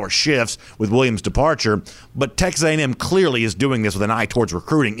balance of power shifts with Williams' departure, but Texas A&M clearly is doing this with an eye towards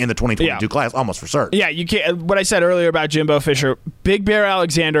recruiting in the 2022 class, almost for certain. Yeah, you can't. What I said earlier about Jimbo Fisher, Big Bear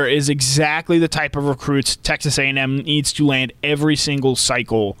Alexander is exactly the type of recruits Texas A&M needs to land every single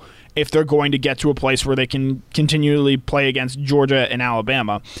cycle if they're going to get to a place where they can continually play against Georgia and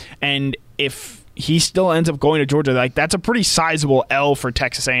Alabama. And if he still ends up going to Georgia, that's a pretty sizable L for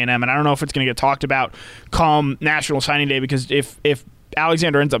Texas A&M. And I don't know if it's going to get talked about come National Signing Day, because if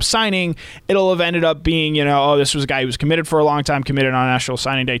Alexander ends up signing, it'll have ended up being, this was a guy who was committed for a long time, committed on National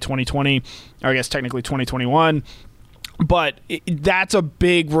Signing Day 2020, or I guess technically 2021. But that's a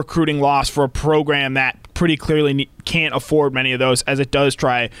big recruiting loss for a program that pretty clearly can't afford many of those as it does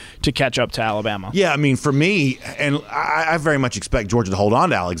try to catch up to Alabama. Yeah, I mean, for me, and I very much expect Georgia to hold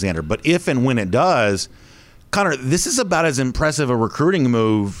on to Alexander, but if and when it does, Connor, this is about as impressive a recruiting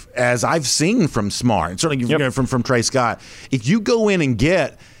move as I've seen from Smart, and certainly from Trey Scott. If you go in and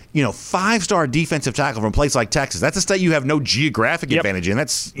get 5-star defensive tackle from a place like Texas, that's a state you have no geographic advantage in.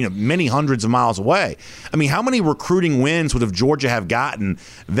 That's many hundreds of miles away. I mean, how many recruiting wins would have Georgia have gotten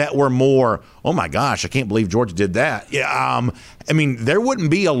that were more, oh my gosh, I can't believe Georgia did that? Yeah, I mean, there wouldn't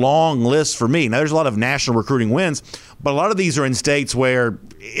be a long list for me. Now, there's a lot of national recruiting wins, but a lot of these are in states where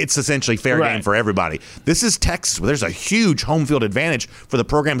it's essentially fair game for everybody. This is Texas, where there's a huge home field advantage for the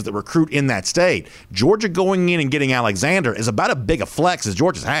programs that recruit in that state. Georgia going in and getting Alexander is about as big a flex as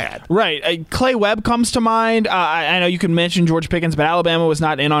Georgia's had. Right. Clay Webb comes to mind. I know you can mention George Pickens, but Alabama was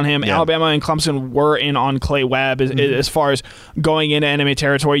not in on him. Yeah. Alabama and Clemson were in on Clay Webb as far as going into enemy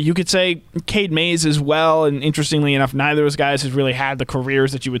territory. You could say Cade Mays as well, and interestingly enough, neither of those guys has really had the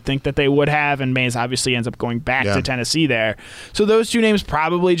careers that you would think that they would have, and Mays obviously ends up going back to Tennessee there. So those two names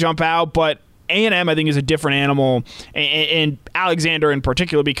probably jump out, but A&M, I think, is a different animal, and Alexander in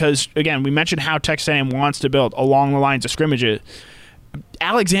particular, because, again, we mentioned how Texas A&M wants to build along the lines of scrimmages.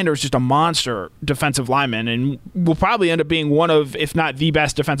 Alexander is just a monster defensive lineman and will probably end up being one of, if not the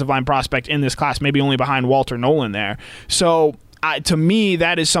best defensive line prospect in this class, maybe only behind Walter Nolan there. So to me,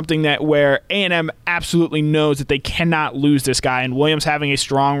 that is something that where A&M absolutely knows that they cannot lose this guy, and Williams having a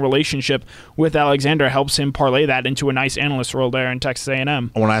strong relationship with Alexander helps him parlay that into a nice analyst role there in Texas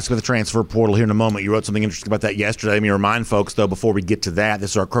A&M. I want to ask about the transfer portal here in a moment. You wrote something interesting about that yesterday. Let me remind folks, though, before we get to that,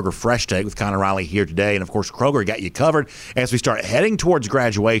 this is our Kroger Fresh Take with Connor Riley here today, and of course, Kroger got you covered as we start heading towards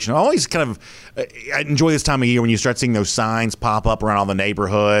graduation. I always kind of I enjoy this time of year when you start seeing those signs pop up around all the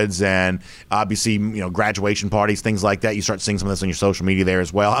neighborhoods, and obviously, graduation parties, things like that. You start seeing some of this on your social media there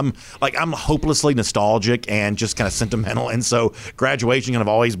as well. I'm hopelessly nostalgic and just kind of sentimental, and so graduation kind of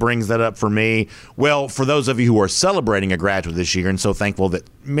always brings that up for me. Well, for those of you who are celebrating a graduate this year, and so thankful that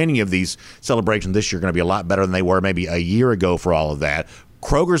many of these celebrations this year are going to be a lot better than they were maybe a year ago for all of that,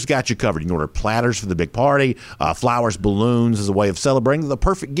 Kroger's got you covered. You can order platters for the big party, flowers, balloons as a way of celebrating, the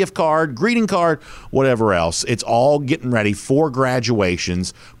perfect gift card, greeting card, whatever else. It's all getting ready for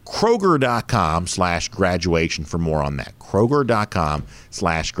graduations. Kroger.com/graduation for more on that.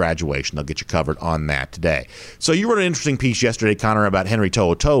 Kroger.com/graduation. They'll get you covered on that today. So you wrote an interesting piece yesterday, Connor, about Henry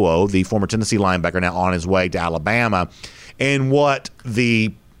To'oTo'o, the former Tennessee linebacker now on his way to Alabama, and what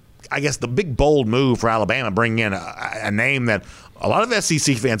the big bold move for Alabama, bringing in a name that a lot of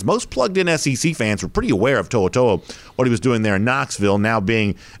SEC fans, most plugged-in SEC fans, were pretty aware of To'oTo'o, what he was doing there in Knoxville, now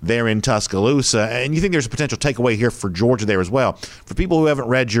being there in Tuscaloosa. And you think there's a potential takeaway here for Georgia there as well. For people who haven't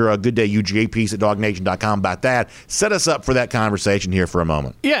read your Good Day UGA piece at DogNation.com about that, set us up for that conversation here for a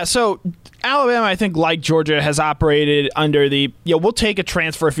moment. Yeah, so Alabama, I think, like Georgia, has operated under the, we'll take a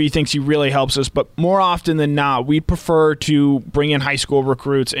transfer if he thinks he really helps us, but more often than not, we prefer to bring in high school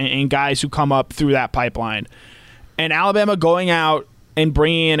recruits and guys who come up through that pipeline. And Alabama going out and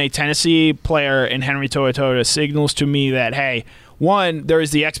bringing in a Tennessee player in Henry To'oTo'o signals to me that, hey, one, there is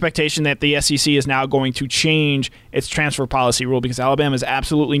the expectation that the SEC is now going to change its transfer policy rule because Alabama is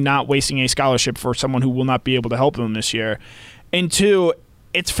absolutely not wasting a scholarship for someone who will not be able to help them this year. And two,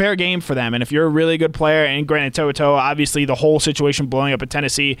 it's fair game for them. And if you're a really good player, and granted To'oTo'o, obviously the whole situation blowing up at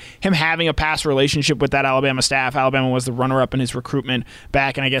Tennessee, him having a past relationship with that Alabama staff, Alabama was the runner-up in his recruitment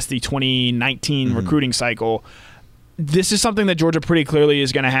back in, I guess, the 2019 recruiting cycle. This is something that Georgia pretty clearly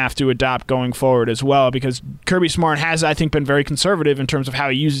is going to have to adopt going forward as well because Kirby Smart has, I think, been very conservative in terms of how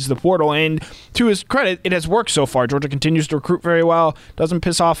he uses the portal. And to his credit, it has worked so far. Georgia continues to recruit very well, doesn't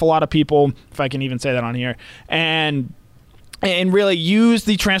piss off a lot of people, if I can even say that on here, and really use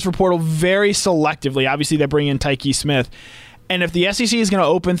the transfer portal very selectively. Obviously, they bring in Tyke Smith. And if the SEC is going to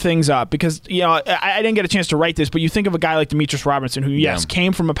open things up, because I didn't get a chance to write this, but you think of a guy like Demetrius Robinson, who, yes,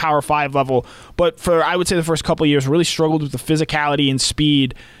 came from a Power 5 level, but for, I would say, the first couple of years, really struggled with the physicality and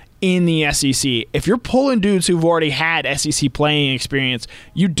speed in the SEC. If you're pulling dudes who've already had SEC playing experience,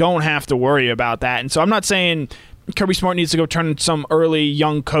 you don't have to worry about that. And so I'm not saying Kirby Smart needs to go turn some early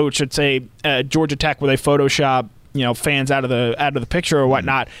young coach at, say, Georgia Tech where they Photoshop fans out of the picture or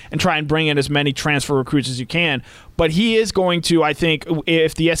whatnot and try and bring in as many transfer recruits as you can. But he is going to, I think,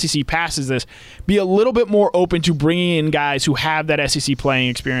 if the SEC passes this, be a little bit more open to bringing in guys who have that SEC playing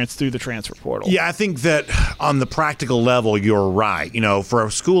experience through the transfer portal. Yeah, I think that on the practical level, you're right. For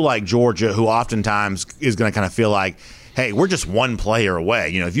a school like Georgia, who oftentimes is going to kind of feel like, hey, we're just one player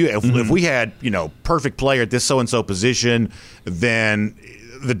away. If we had, perfect player at this so-and-so position, then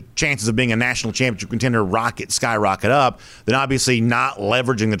the chances of being a national championship contender skyrocket up, then obviously not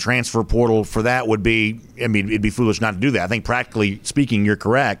leveraging the transfer portal for that would be, I mean, it'd be foolish not to do that. I think practically speaking, you're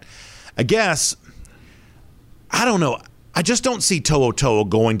correct. I guess, I don't know. I just don't see To'oTo'o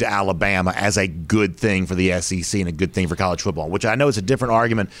going to Alabama as a good thing for the SEC and a good thing for college football, which I know is a different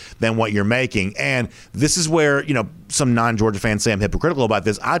argument than what you're making. And this is where, some non-Georgia fans say I'm hypocritical about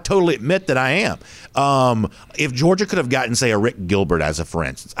this. I totally admit that I am. If Georgia could have gotten, say, a Rick Gilbert as a for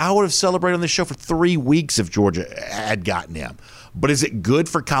instance, I would have celebrated on this show for 3 weeks if Georgia had gotten him. But is it good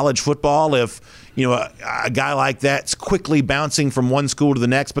for college football if, a guy like that's quickly bouncing from one school to the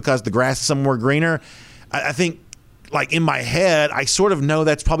next because the grass is somewhere greener? I think, like, in my head, I sort of know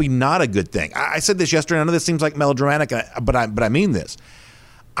that's probably not a good thing. I said this yesterday. I know this seems like melodramatic, but I mean this.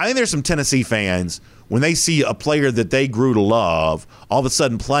 I think there's some Tennessee fans, when they see a player that they grew to love all of a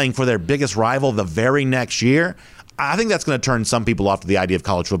sudden playing for their biggest rival the very next year, I think that's going to turn some people off to the idea of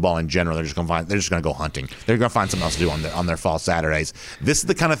college football in general. They're just going to go hunting. They're going to find something else to do on their fall Saturdays. This is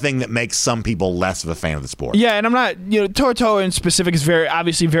the kind of thing that makes some people less of a fan of the sport. Yeah, and I'm not, To'oTo'o in specific is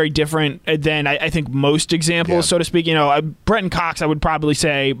obviously very different than I think most examples, so to speak. Brenton Cox, I would probably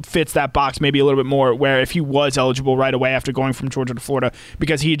say, fits that box maybe a little bit more, where if he was eligible right away after going from Georgia to Florida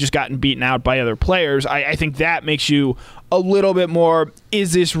because he had just gotten beaten out by other players, I think that makes you a little bit more,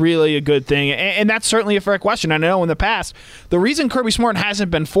 is this really a good thing? And that's certainly a fair question. I know in the past, the reason Kirby Smart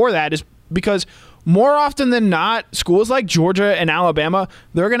hasn't been for that is because more often than not, schools like Georgia and Alabama,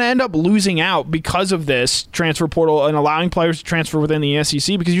 they're going to end up losing out because of this transfer portal and allowing players to transfer within the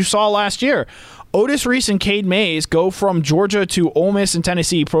SEC, because you saw last year, Otis Reese and Cade Mays go from Georgia to Ole Miss and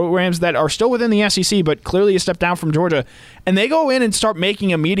Tennessee, programs that are still within the SEC, but clearly a step down from Georgia, and they go in and start making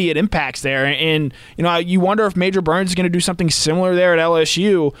immediate impacts there. And you wonder if Major Burns is going to do something similar there at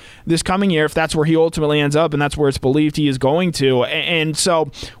LSU this coming year, if that's where he ultimately ends up, and that's where it's believed he is going to. And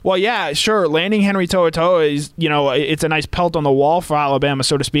so, well, yeah, sure, landing Henry To'oTo'o is, it's a nice pelt on the wall for Alabama,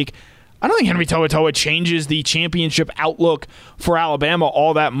 so to speak. I don't think Henry To'oTo'o changes the championship outlook for Alabama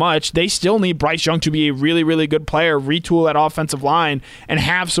all that much. They still need Bryce Young to be a really, really good player, retool that offensive line, and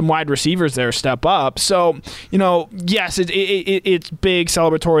have some wide receivers there step up. So, yes, it's big,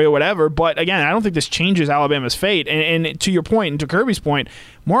 celebratory, or whatever, but again, I don't think this changes Alabama's fate. And to your point, and to Kirby's point,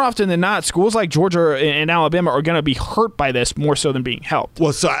 more often than not, schools like Georgia and Alabama are going to be hurt by this more so than being helped.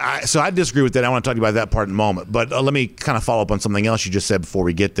 Well, so I disagree with that. I want to talk about that part in a moment, but let me kind of follow up on something else you just said before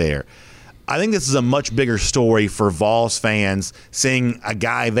we get there. I think this is a much bigger story for Vols fans, seeing a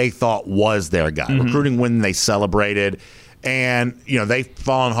guy they thought was their guy, recruiting when they celebrated. And, they've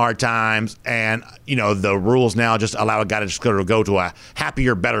fallen hard times, and, the rules now just allow a guy to just go to a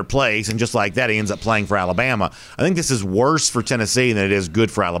happier, better place, and just like that, he ends up playing for Alabama. I think this is worse for Tennessee than it is good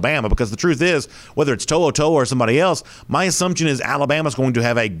for Alabama, because the truth is, whether it's To'oTo'o or somebody else, my assumption is Alabama's going to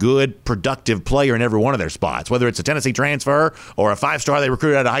have a good, productive player in every one of their spots, whether it's a Tennessee transfer or a 5-star they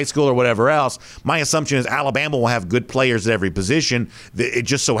recruited out of high school or whatever else. My assumption is Alabama will have good players at every position. It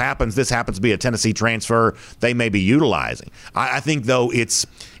just so happens this happens to be a Tennessee transfer they may be utilizing. I think, though, I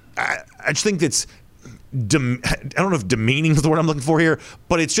just think it's, I don't know if demeaning is the word I'm looking for here,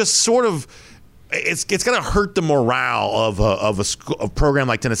 but it's just sort of, it's going to hurt the morale of a program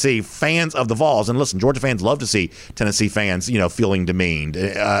like Tennessee, fans of the Vols. And listen, Georgia fans love to see Tennessee fans, feeling demeaned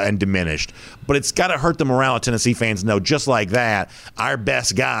and diminished. But it's got to hurt the morale of Tennessee fans to know, just like that, our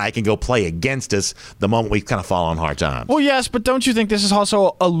best guy can go play against us the moment we kind of fall on hard times. Well, yes, but don't you think this is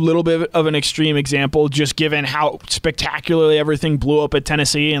also a little bit of an extreme example, just given how spectacularly everything blew up at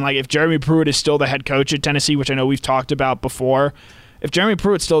Tennessee? And, like, if Jeremy Pruitt is still the head coach at Tennessee, which I know we've talked about before, if Jeremy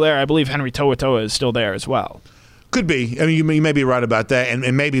Pruitt's still there, I believe Henry To'oTo'o is still there as well. Could be. I mean, you may be right about that,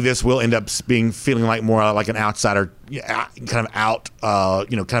 and maybe this will end up feeling like more like an outsider, kind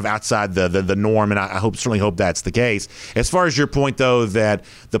of outside the norm. And I certainly hope that's the case. As far as your point, though, that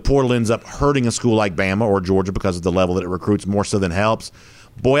the portal ends up hurting a school like Bama or Georgia because of the level that it recruits more so than helps.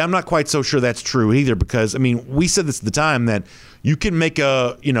 Boy, I'm not quite so sure that's true either, because, I mean, we said this at the time that you can make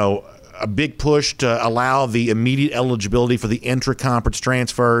a big push to allow the immediate eligibility for the intra-conference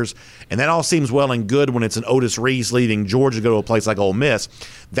transfers, and that all seems well and good when it's an Otis Reese leaving Georgia to go to a place like Ole Miss.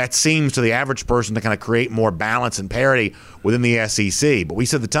 That seems to the average person to kind of create more balance and parity within the SEC. But we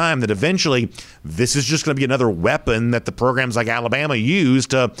said at the time that eventually this is just going to be another weapon that the programs like Alabama use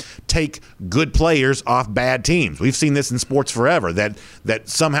to take good players off bad teams. We've seen this in sports forever, that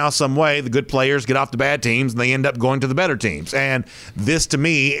somehow, some way, the good players get off the bad teams and they end up going to the better teams. And this, to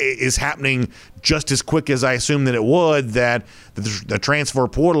me, is happening just as quick as I assumed that it would, that the transfer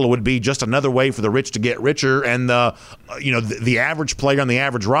portal would be just another way for the rich to get richer, and the average player on the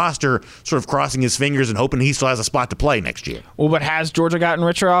average roster sort of crossing his fingers and hoping he still has a spot to play next year. Well, but has Georgia gotten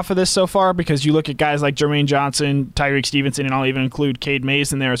richer off of this so far? Because you look at guys like Jermaine Johnson, Tyreek Stevenson, and I'll even include Cade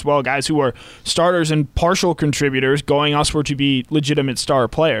Mays in there as well, guys who are starters and partial contributors going elsewhere to be legitimate star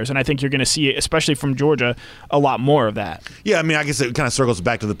players. And I think you're going to see, especially from Georgia, a lot more of that. Yeah, I mean, I guess it kind of circles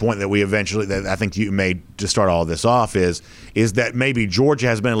back to the point that I think you made to start all this off is that maybe Georgia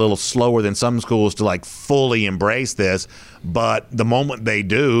has been a little slower than some schools to like fully embrace this. But the moment they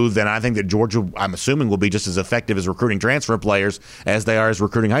do, then I think that Georgia, I'm assuming, will be just as effective as recruiting transfer players as they are as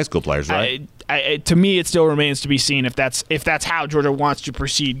recruiting high school players, right? To me, it still remains to be seen if that's how Georgia wants to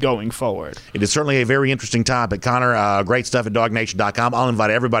proceed going forward. It is certainly a very interesting topic. Connor, great stuff at DogNation.com. I'll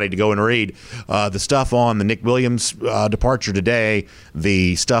invite everybody to go and read the stuff on the Nick Williams departure today,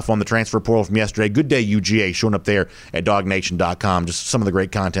 the stuff on the transfer portal from yesterday. Good Day UGA showing up there at DogNation.com. Just some of the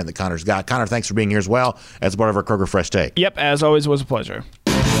great content that Connor's got. Connor, thanks for being here as well as part of our Kroger Fresh Take. Yep, as always, was a pleasure.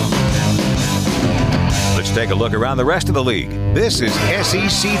 Let's take a look around the rest of the league. This is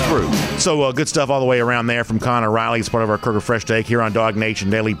SEC Through. So good stuff all the way around there from Connor Riley as part of our Kroger Fresh Take here on Dog Nation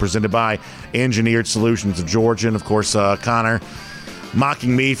Daily, presented by Engineered Solutions of Georgia. And, of course, Connor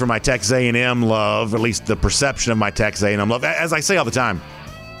mocking me for my Texas A&M love, at least the perception of my Texas A&M love. As I say all the time,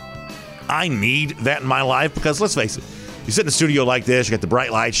 I need that in my life because, let's face it, you sit in a studio like this, you got the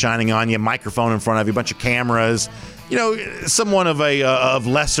bright lights shining on you, microphone in front of you, a bunch of cameras. You know, someone of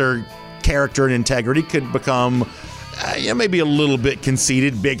lesser character and integrity could become maybe a little bit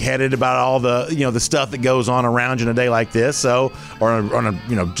conceited, big-headed about all the stuff that goes on around you in a day like this. So, or on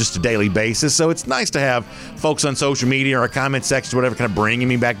a just a daily basis. So it's nice to have folks on social media or a comment section, whatever, kind of bringing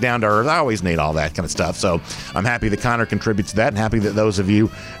me back down to earth. I always need all that kind of stuff. So I'm happy that Connor contributes to that, and happy that those of you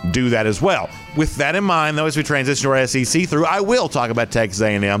do that as well. With that in mind, though, as we transition to our SEC Through, I will talk about Texas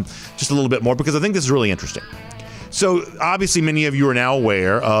A&M just a little bit more because I think this is really interesting. So obviously, many of you are now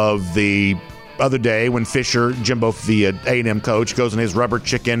aware of the other day when Fisher, Jimbo, the A&M coach, goes on his Rubber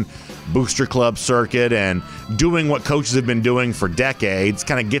Chicken Booster Club circuit and doing what coaches have been doing for decades,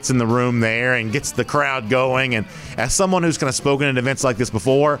 kind of gets in the room there and gets the crowd going. And as someone who's kind of spoken at events like this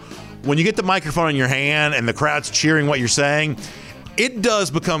before, when you get the microphone in your hand and the crowd's cheering what you're saying, it does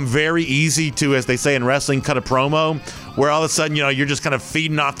become very easy to, as they say in wrestling, cut a promo, where all of a sudden, you're just kind of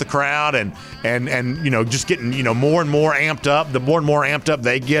feeding off the crowd and just getting, more and more amped up. The more and more amped up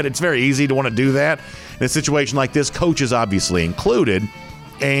they get, it's very easy to want to do that. In a situation like this, coaches obviously included.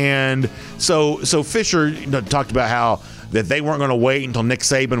 And so Fisher talked about how that they weren't going to wait until Nick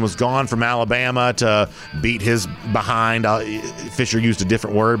Saban was gone from Alabama to beat his behind. Fisher used a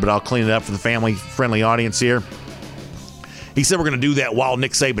different word, but I'll clean it up for the family-friendly audience here. He said we're going to do that while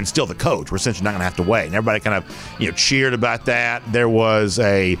Nick Saban's still the coach. We're essentially not going to have to wait. And everybody kind of cheered about that. There was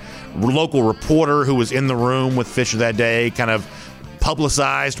a local reporter who was in the room with Fisher that day, kind of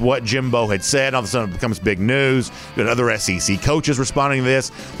publicized what Jimbo had said. All of a sudden it becomes big news. You had other SEC coaches responding to this.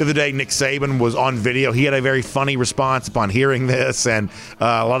 The other day, Nick Saban was on video. He had a very funny response upon hearing this, and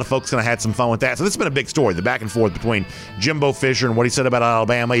a lot of folks kind of had some fun with that. So this has been a big story, the back and forth between Jimbo Fisher and what he said about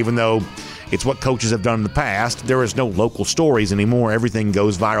Alabama, even though it's what coaches have done in the past. There is no local stories anymore. Everything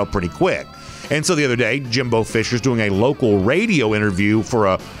goes viral pretty quick. And so the other day, Jimbo Fisher's doing a local radio interview for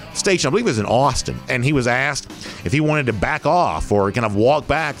a station, I believe it was in Austin, and he was asked if he wanted to back off or kind of walk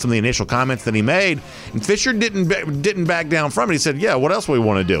back some of the initial comments that he made, and Fisher didn't back down from it. He said, yeah, what else do we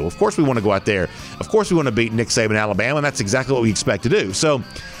want to do? Of course we want to go out there. Of course we want to beat Nick Saban, Alabama, and that's exactly what we expect to do. So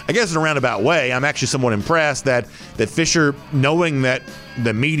I guess in a roundabout way, I'm actually somewhat impressed that Fisher, knowing that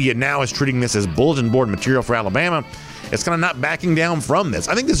the media now is treating this as bulletin board material for Alabama, it's kind of not backing down from this.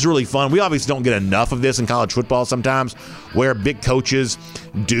 I think this is really fun. We obviously don't get enough of this in college football sometimes, where big coaches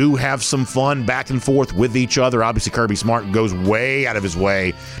do have some fun back and forth with each other. Obviously, Kirby Smart goes way out of his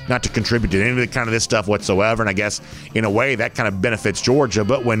way not to contribute to any of the kind of this stuff whatsoever, and I guess in a way that kind of benefits Georgia.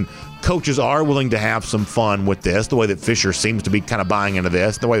 But when coaches are willing to have some fun with this, the way that Fisher seems to be kind of buying into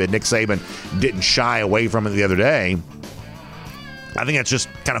this, the way that Nick Saban didn't shy away from it the other day, I think that's just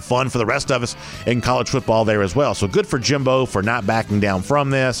kind of fun for the rest of us in college football there as well. So good for Jimbo for not backing down from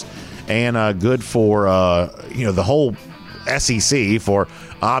this, and good for the whole SEC for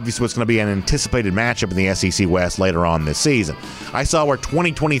obviously what's going to be an anticipated matchup in the SEC West later on this season. I saw where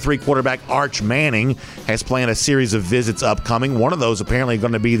 2023 quarterback Arch Manning has planned a series of visits upcoming. One of those apparently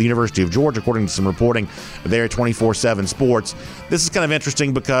going to be the University of Georgia, according to some reporting there at 24/7 Sports. This is kind of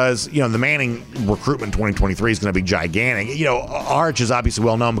interesting because, the Manning recruitment 2023 is going to be gigantic. Arch is obviously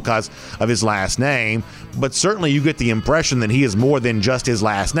well known because of his last name, but certainly you get the impression that he is more than just his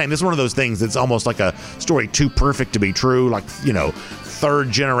last name. This is one of those things that's almost like a story too perfect to be true. like,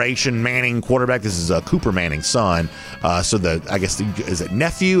 third generation Manning quarterback. This is Cooper Manning's son. So is it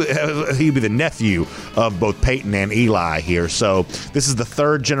nephew? He'd be the nephew of both Peyton and Eli here. So this is the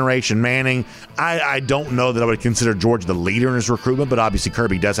third generation Manning. I don't know that I would consider Georgia the leader in his recruitment, but obviously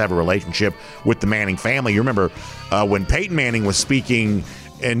Kirby does have a relationship with the Manning family. You remember when Peyton Manning was speaking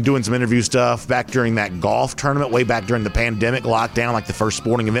and doing some interview stuff back during that golf tournament, way back during the pandemic lockdown, like the first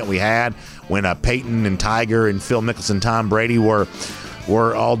sporting event we had, when Peyton and Tiger and Phil Mickelson, Tom Brady were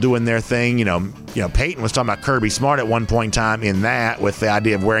all doing their thing. Peyton was talking about Kirby Smart at one point in time in that, with the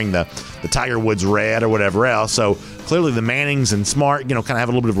idea of wearing the Tiger Woods red or whatever else. So clearly the Mannings and Smart, kind of have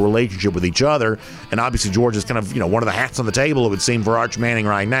a little bit of a relationship with each other. And obviously Georgia's kind of, one of the hats on the table, it would seem, for Arch Manning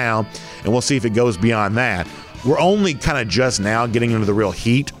right now. And we'll see if it goes beyond that. We're only kind of just now getting into the real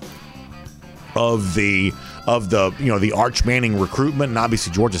heat of the Arch Manning recruitment, and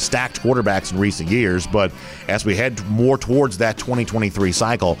obviously Georgia stacked quarterbacks in recent years, but as we head more towards that 2023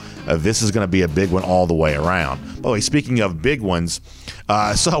 cycle, this is going to be a big one all the way around. By the way, speaking of big ones,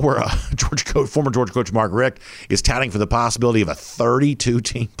 where former Georgia coach Mark Richt is touting for the possibility of a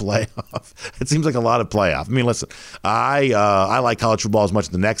 32-team playoff. It seems like a lot of playoff. I mean, listen, I like college football as much as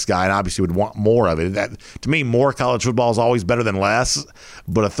the next guy, and obviously would want more of it. To me, more college football is always better than less,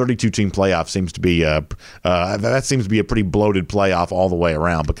 but a 32-team playoff seems to be that seems to be a pretty bloated playoff all the way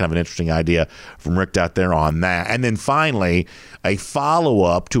around, but kind of an interesting idea from Richt out there on that. And then finally, a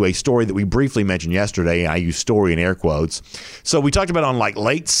follow-up to a story that we briefly mentioned yesterday, and I use story in air quotes. So we talked about on like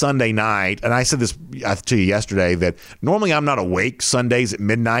late Sunday night, and I said this to you yesterday, that normally I'm not awake Sundays at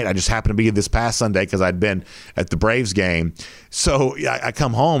midnight. I just happened to be this past Sunday because I'd been at the Braves game. So I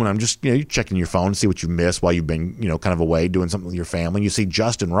come home and I'm just, you're checking your phone to see what you missed while you've been, kind of away doing something with your family. You see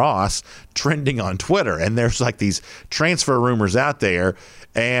Justin Ross trending on Twitter, and there's like these transfer rumors out there.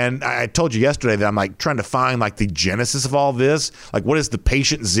 And I told you yesterday that I'm like trying to find like the genesis of all this. Like, what is the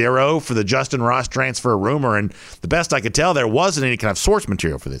patient zero for the Justin Ross transfer rumor? And the best I could tell, there wasn't any kind of source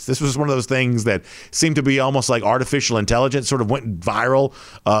material for this. This was one of those things that seemed to be almost like artificial intelligence, sort of went viral,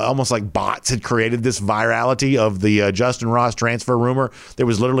 almost like bots had created this virality of the Justin Ross transfer rumor. There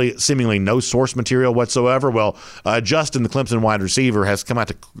was literally seemingly no source material whatsoever. Well, Justin, the Clemson wide receiver, has come out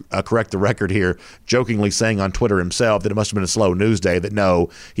to correct the record here, jokingly saying on Twitter himself that it must have been a slow news day, that no,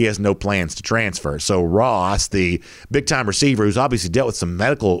 he has no plans to transfer. So Ross, the big-time receiver, who's obviously dealt with some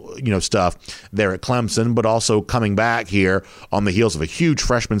medical, stuff there at Clemson, but also coming back here on the heels of a huge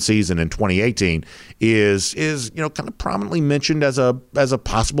freshman season in 2018, is kind of prominently mentioned as a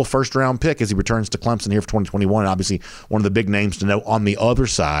possible first-round pick as he returns to Clemson here for 2021. And obviously, one of the big names to know on the other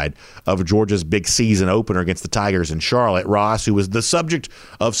side of Georgia's big season opener against the Tigers in Charlotte. Ross, who was the subject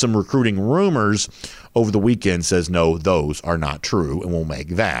of some recruiting rumors over the weekend, says no, those are not true, and we'll make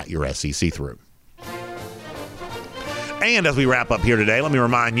that your SEC through. And as we wrap up here today, let me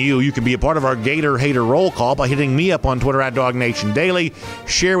remind you can be a part of our Gator Hater roll call by hitting me up on Twitter at DogNationDaily.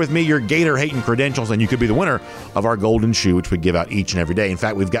 Share with me your Gator hating credentials, and you could be the winner of our golden shoe, which we give out each and every day. In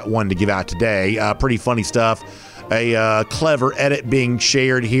fact, we've got one to give out today. Pretty funny stuff. A clever edit being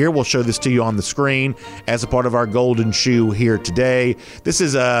shared here. We'll show this to you on the screen as a part of our golden shoe here today. This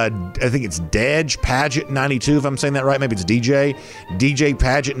is, I think it's Dej Paget 92, if I'm saying that right. Maybe it's DJ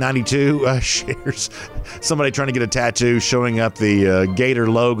Paget 92 shares somebody trying to get a tattoo showing up the Gator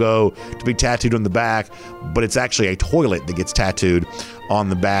logo to be tattooed on the back, but it's actually a toilet that gets tattooed on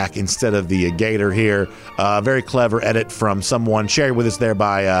the back instead of the Gator here. Very clever edit from someone shared with us there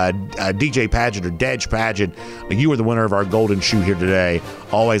by DJ Paget or Dej Paget. You are the winner of our golden shoe here today.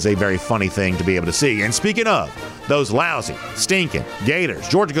 Always a very funny thing to be able to see. And speaking of those lousy, stinking Gators,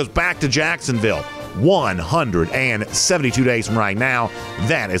 Georgia goes back to Jacksonville 172 days from right now.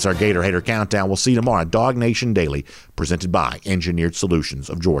 That is our Gator Hater Countdown. We'll see you tomorrow. Dog Nation Daily, presented by Engineered Solutions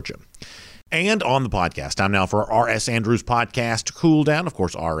of Georgia. And on the podcast, time now for our R.S. Andrews podcast Cool Down. Of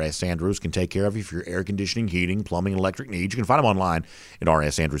course, R.S. Andrews can take care of you for your air conditioning, heating, plumbing, and electric needs. You can find them online at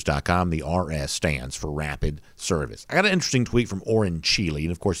rsandrews.com. The R.S. stands for Rapid Service. I got an interesting tweet from Oren Chile.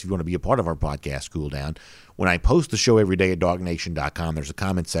 And, of course, if you want to be a part of our podcast Cool Down, when I post the show every day at dognation.com, there's a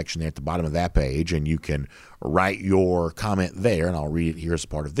comment section there at the bottom of that page, and you can write your comment there, and I'll read it here as a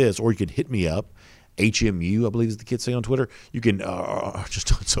part of this. Or you can hit me up. HMU, I believe is the kids say on Twitter. You can,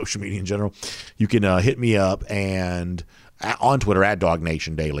 just on social media in general, you can hit me up and on Twitter at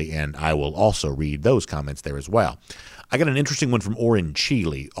DogNationDaily, and I will also read those comments there as well. I got an interesting one from Oren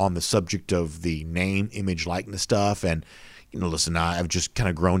Chile on the subject of the name, image, likeness stuff. And, listen, I've just kind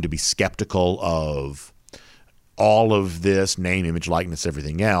of grown to be skeptical of all of this name, image, likeness,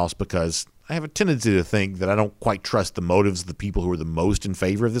 everything else, because I have a tendency to think that I don't quite trust the motives of the people who are the most in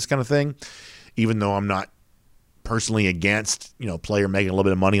favor of this kind of thing. Even though I'm not personally against, player making a little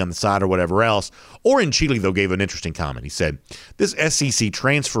bit of money on the side or whatever else. Oren Cheeley, though, gave an interesting comment. He said, this SEC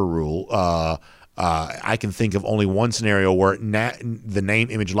transfer rule, I can think of only one scenario where the name,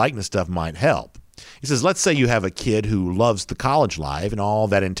 image, likeness stuff might help. He says, let's say you have a kid who loves the college life and all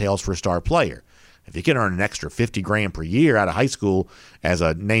that entails for a star player. If you can earn an extra $50,000 per year out of high school as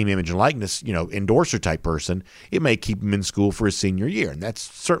a name, image, and likeness, endorser type person, it may keep him in school for his senior year. And that's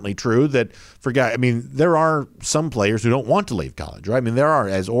certainly true that for guys, there are some players who don't want to leave college, right? There are,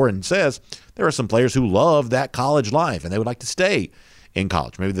 as Oren says, there are some players who love that college life and they would like to stay in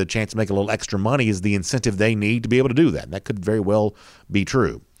college. Maybe the chance to make a little extra money is the incentive they need to be able to do that. And that could very well be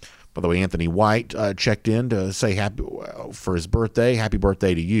true. By the way, Anthony White checked in to say happy for his birthday. Happy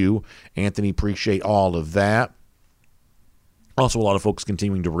birthday to you, Anthony. Appreciate all of that. Also, a lot of folks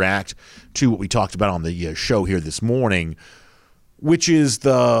continuing to react to what we talked about on the show here this morning, which is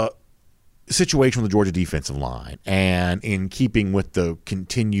the situation with the Georgia defensive line. And in keeping with the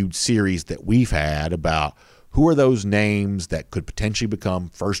continued series that we've had about who are those names that could potentially become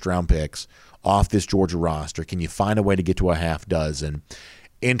first-round picks off this Georgia roster, can you find a way to get to a half dozen?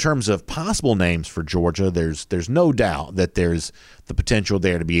 In terms of possible names for Georgia, there's no doubt that there's the potential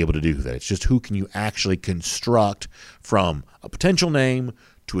there to be able to do that. It's just who can you actually construct from a potential name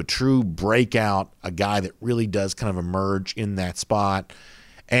to a true breakout, a guy that really does kind of emerge in that spot.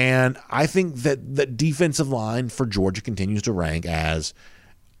 And I think that the defensive line for Georgia continues to rank as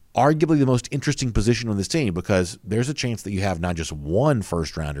arguably the most interesting position on this team because there's a chance that you have not just one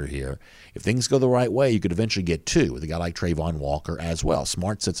first-rounder here. If things go the right way, you could eventually get two with a guy like Travon Walker as well.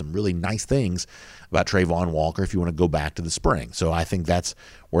 Smart said some really nice things about Travon Walker if you want to go back to the spring. So I think that's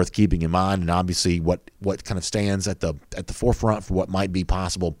worth keeping in mind, and obviously what kind of stands at the forefront for what might be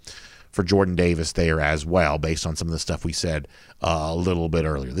possible for Jordan Davis there as well, based on some of the stuff we said a little bit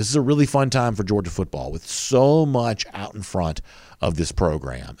earlier. This is a really fun time for Georgia football with so much out in front of this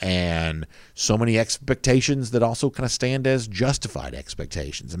program and so many expectations that also kind of stand as justified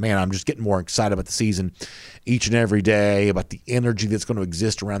expectations. And man, I'm just getting more excited about the season each and every day, about the energy that's going to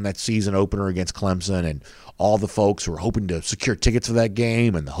exist around that season opener against Clemson and all the folks who are hoping to secure tickets for that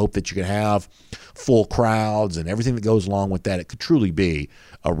game and the hope that you can have full crowds and everything that goes along with that. It could truly be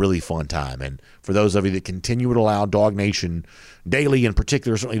a really fun time. And for those of you that continue to allow Dog Nation Daily, in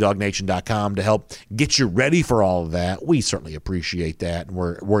particular, certainly DogNation.com, to help get you ready for all of that, we certainly appreciate that. And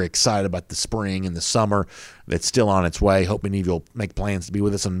we're excited about the spring and the summer that's still on its way. Hope many of you will make plans to be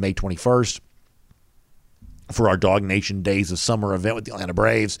with us on May 21st for our Dog Nation Days of Summer event with the Atlanta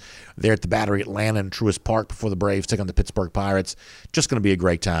Braves. They're at the Battery Atlanta and Truist Park before the Braves take on the Pittsburgh Pirates. Just going to be a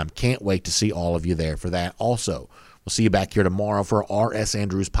great time. Can't wait to see all of you there for that. Also, we'll see you back here tomorrow for R.S.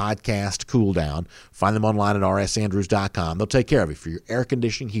 Andrews Podcast Cool Down. Find them online at rsandrews.com. They'll take care of you for your air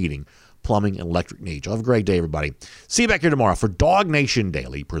conditioning, heating, plumbing, and electric needs. You'll have a great day, everybody. See you back here tomorrow for Dog Nation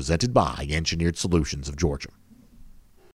Daily, presented by Engineered Solutions of Georgia.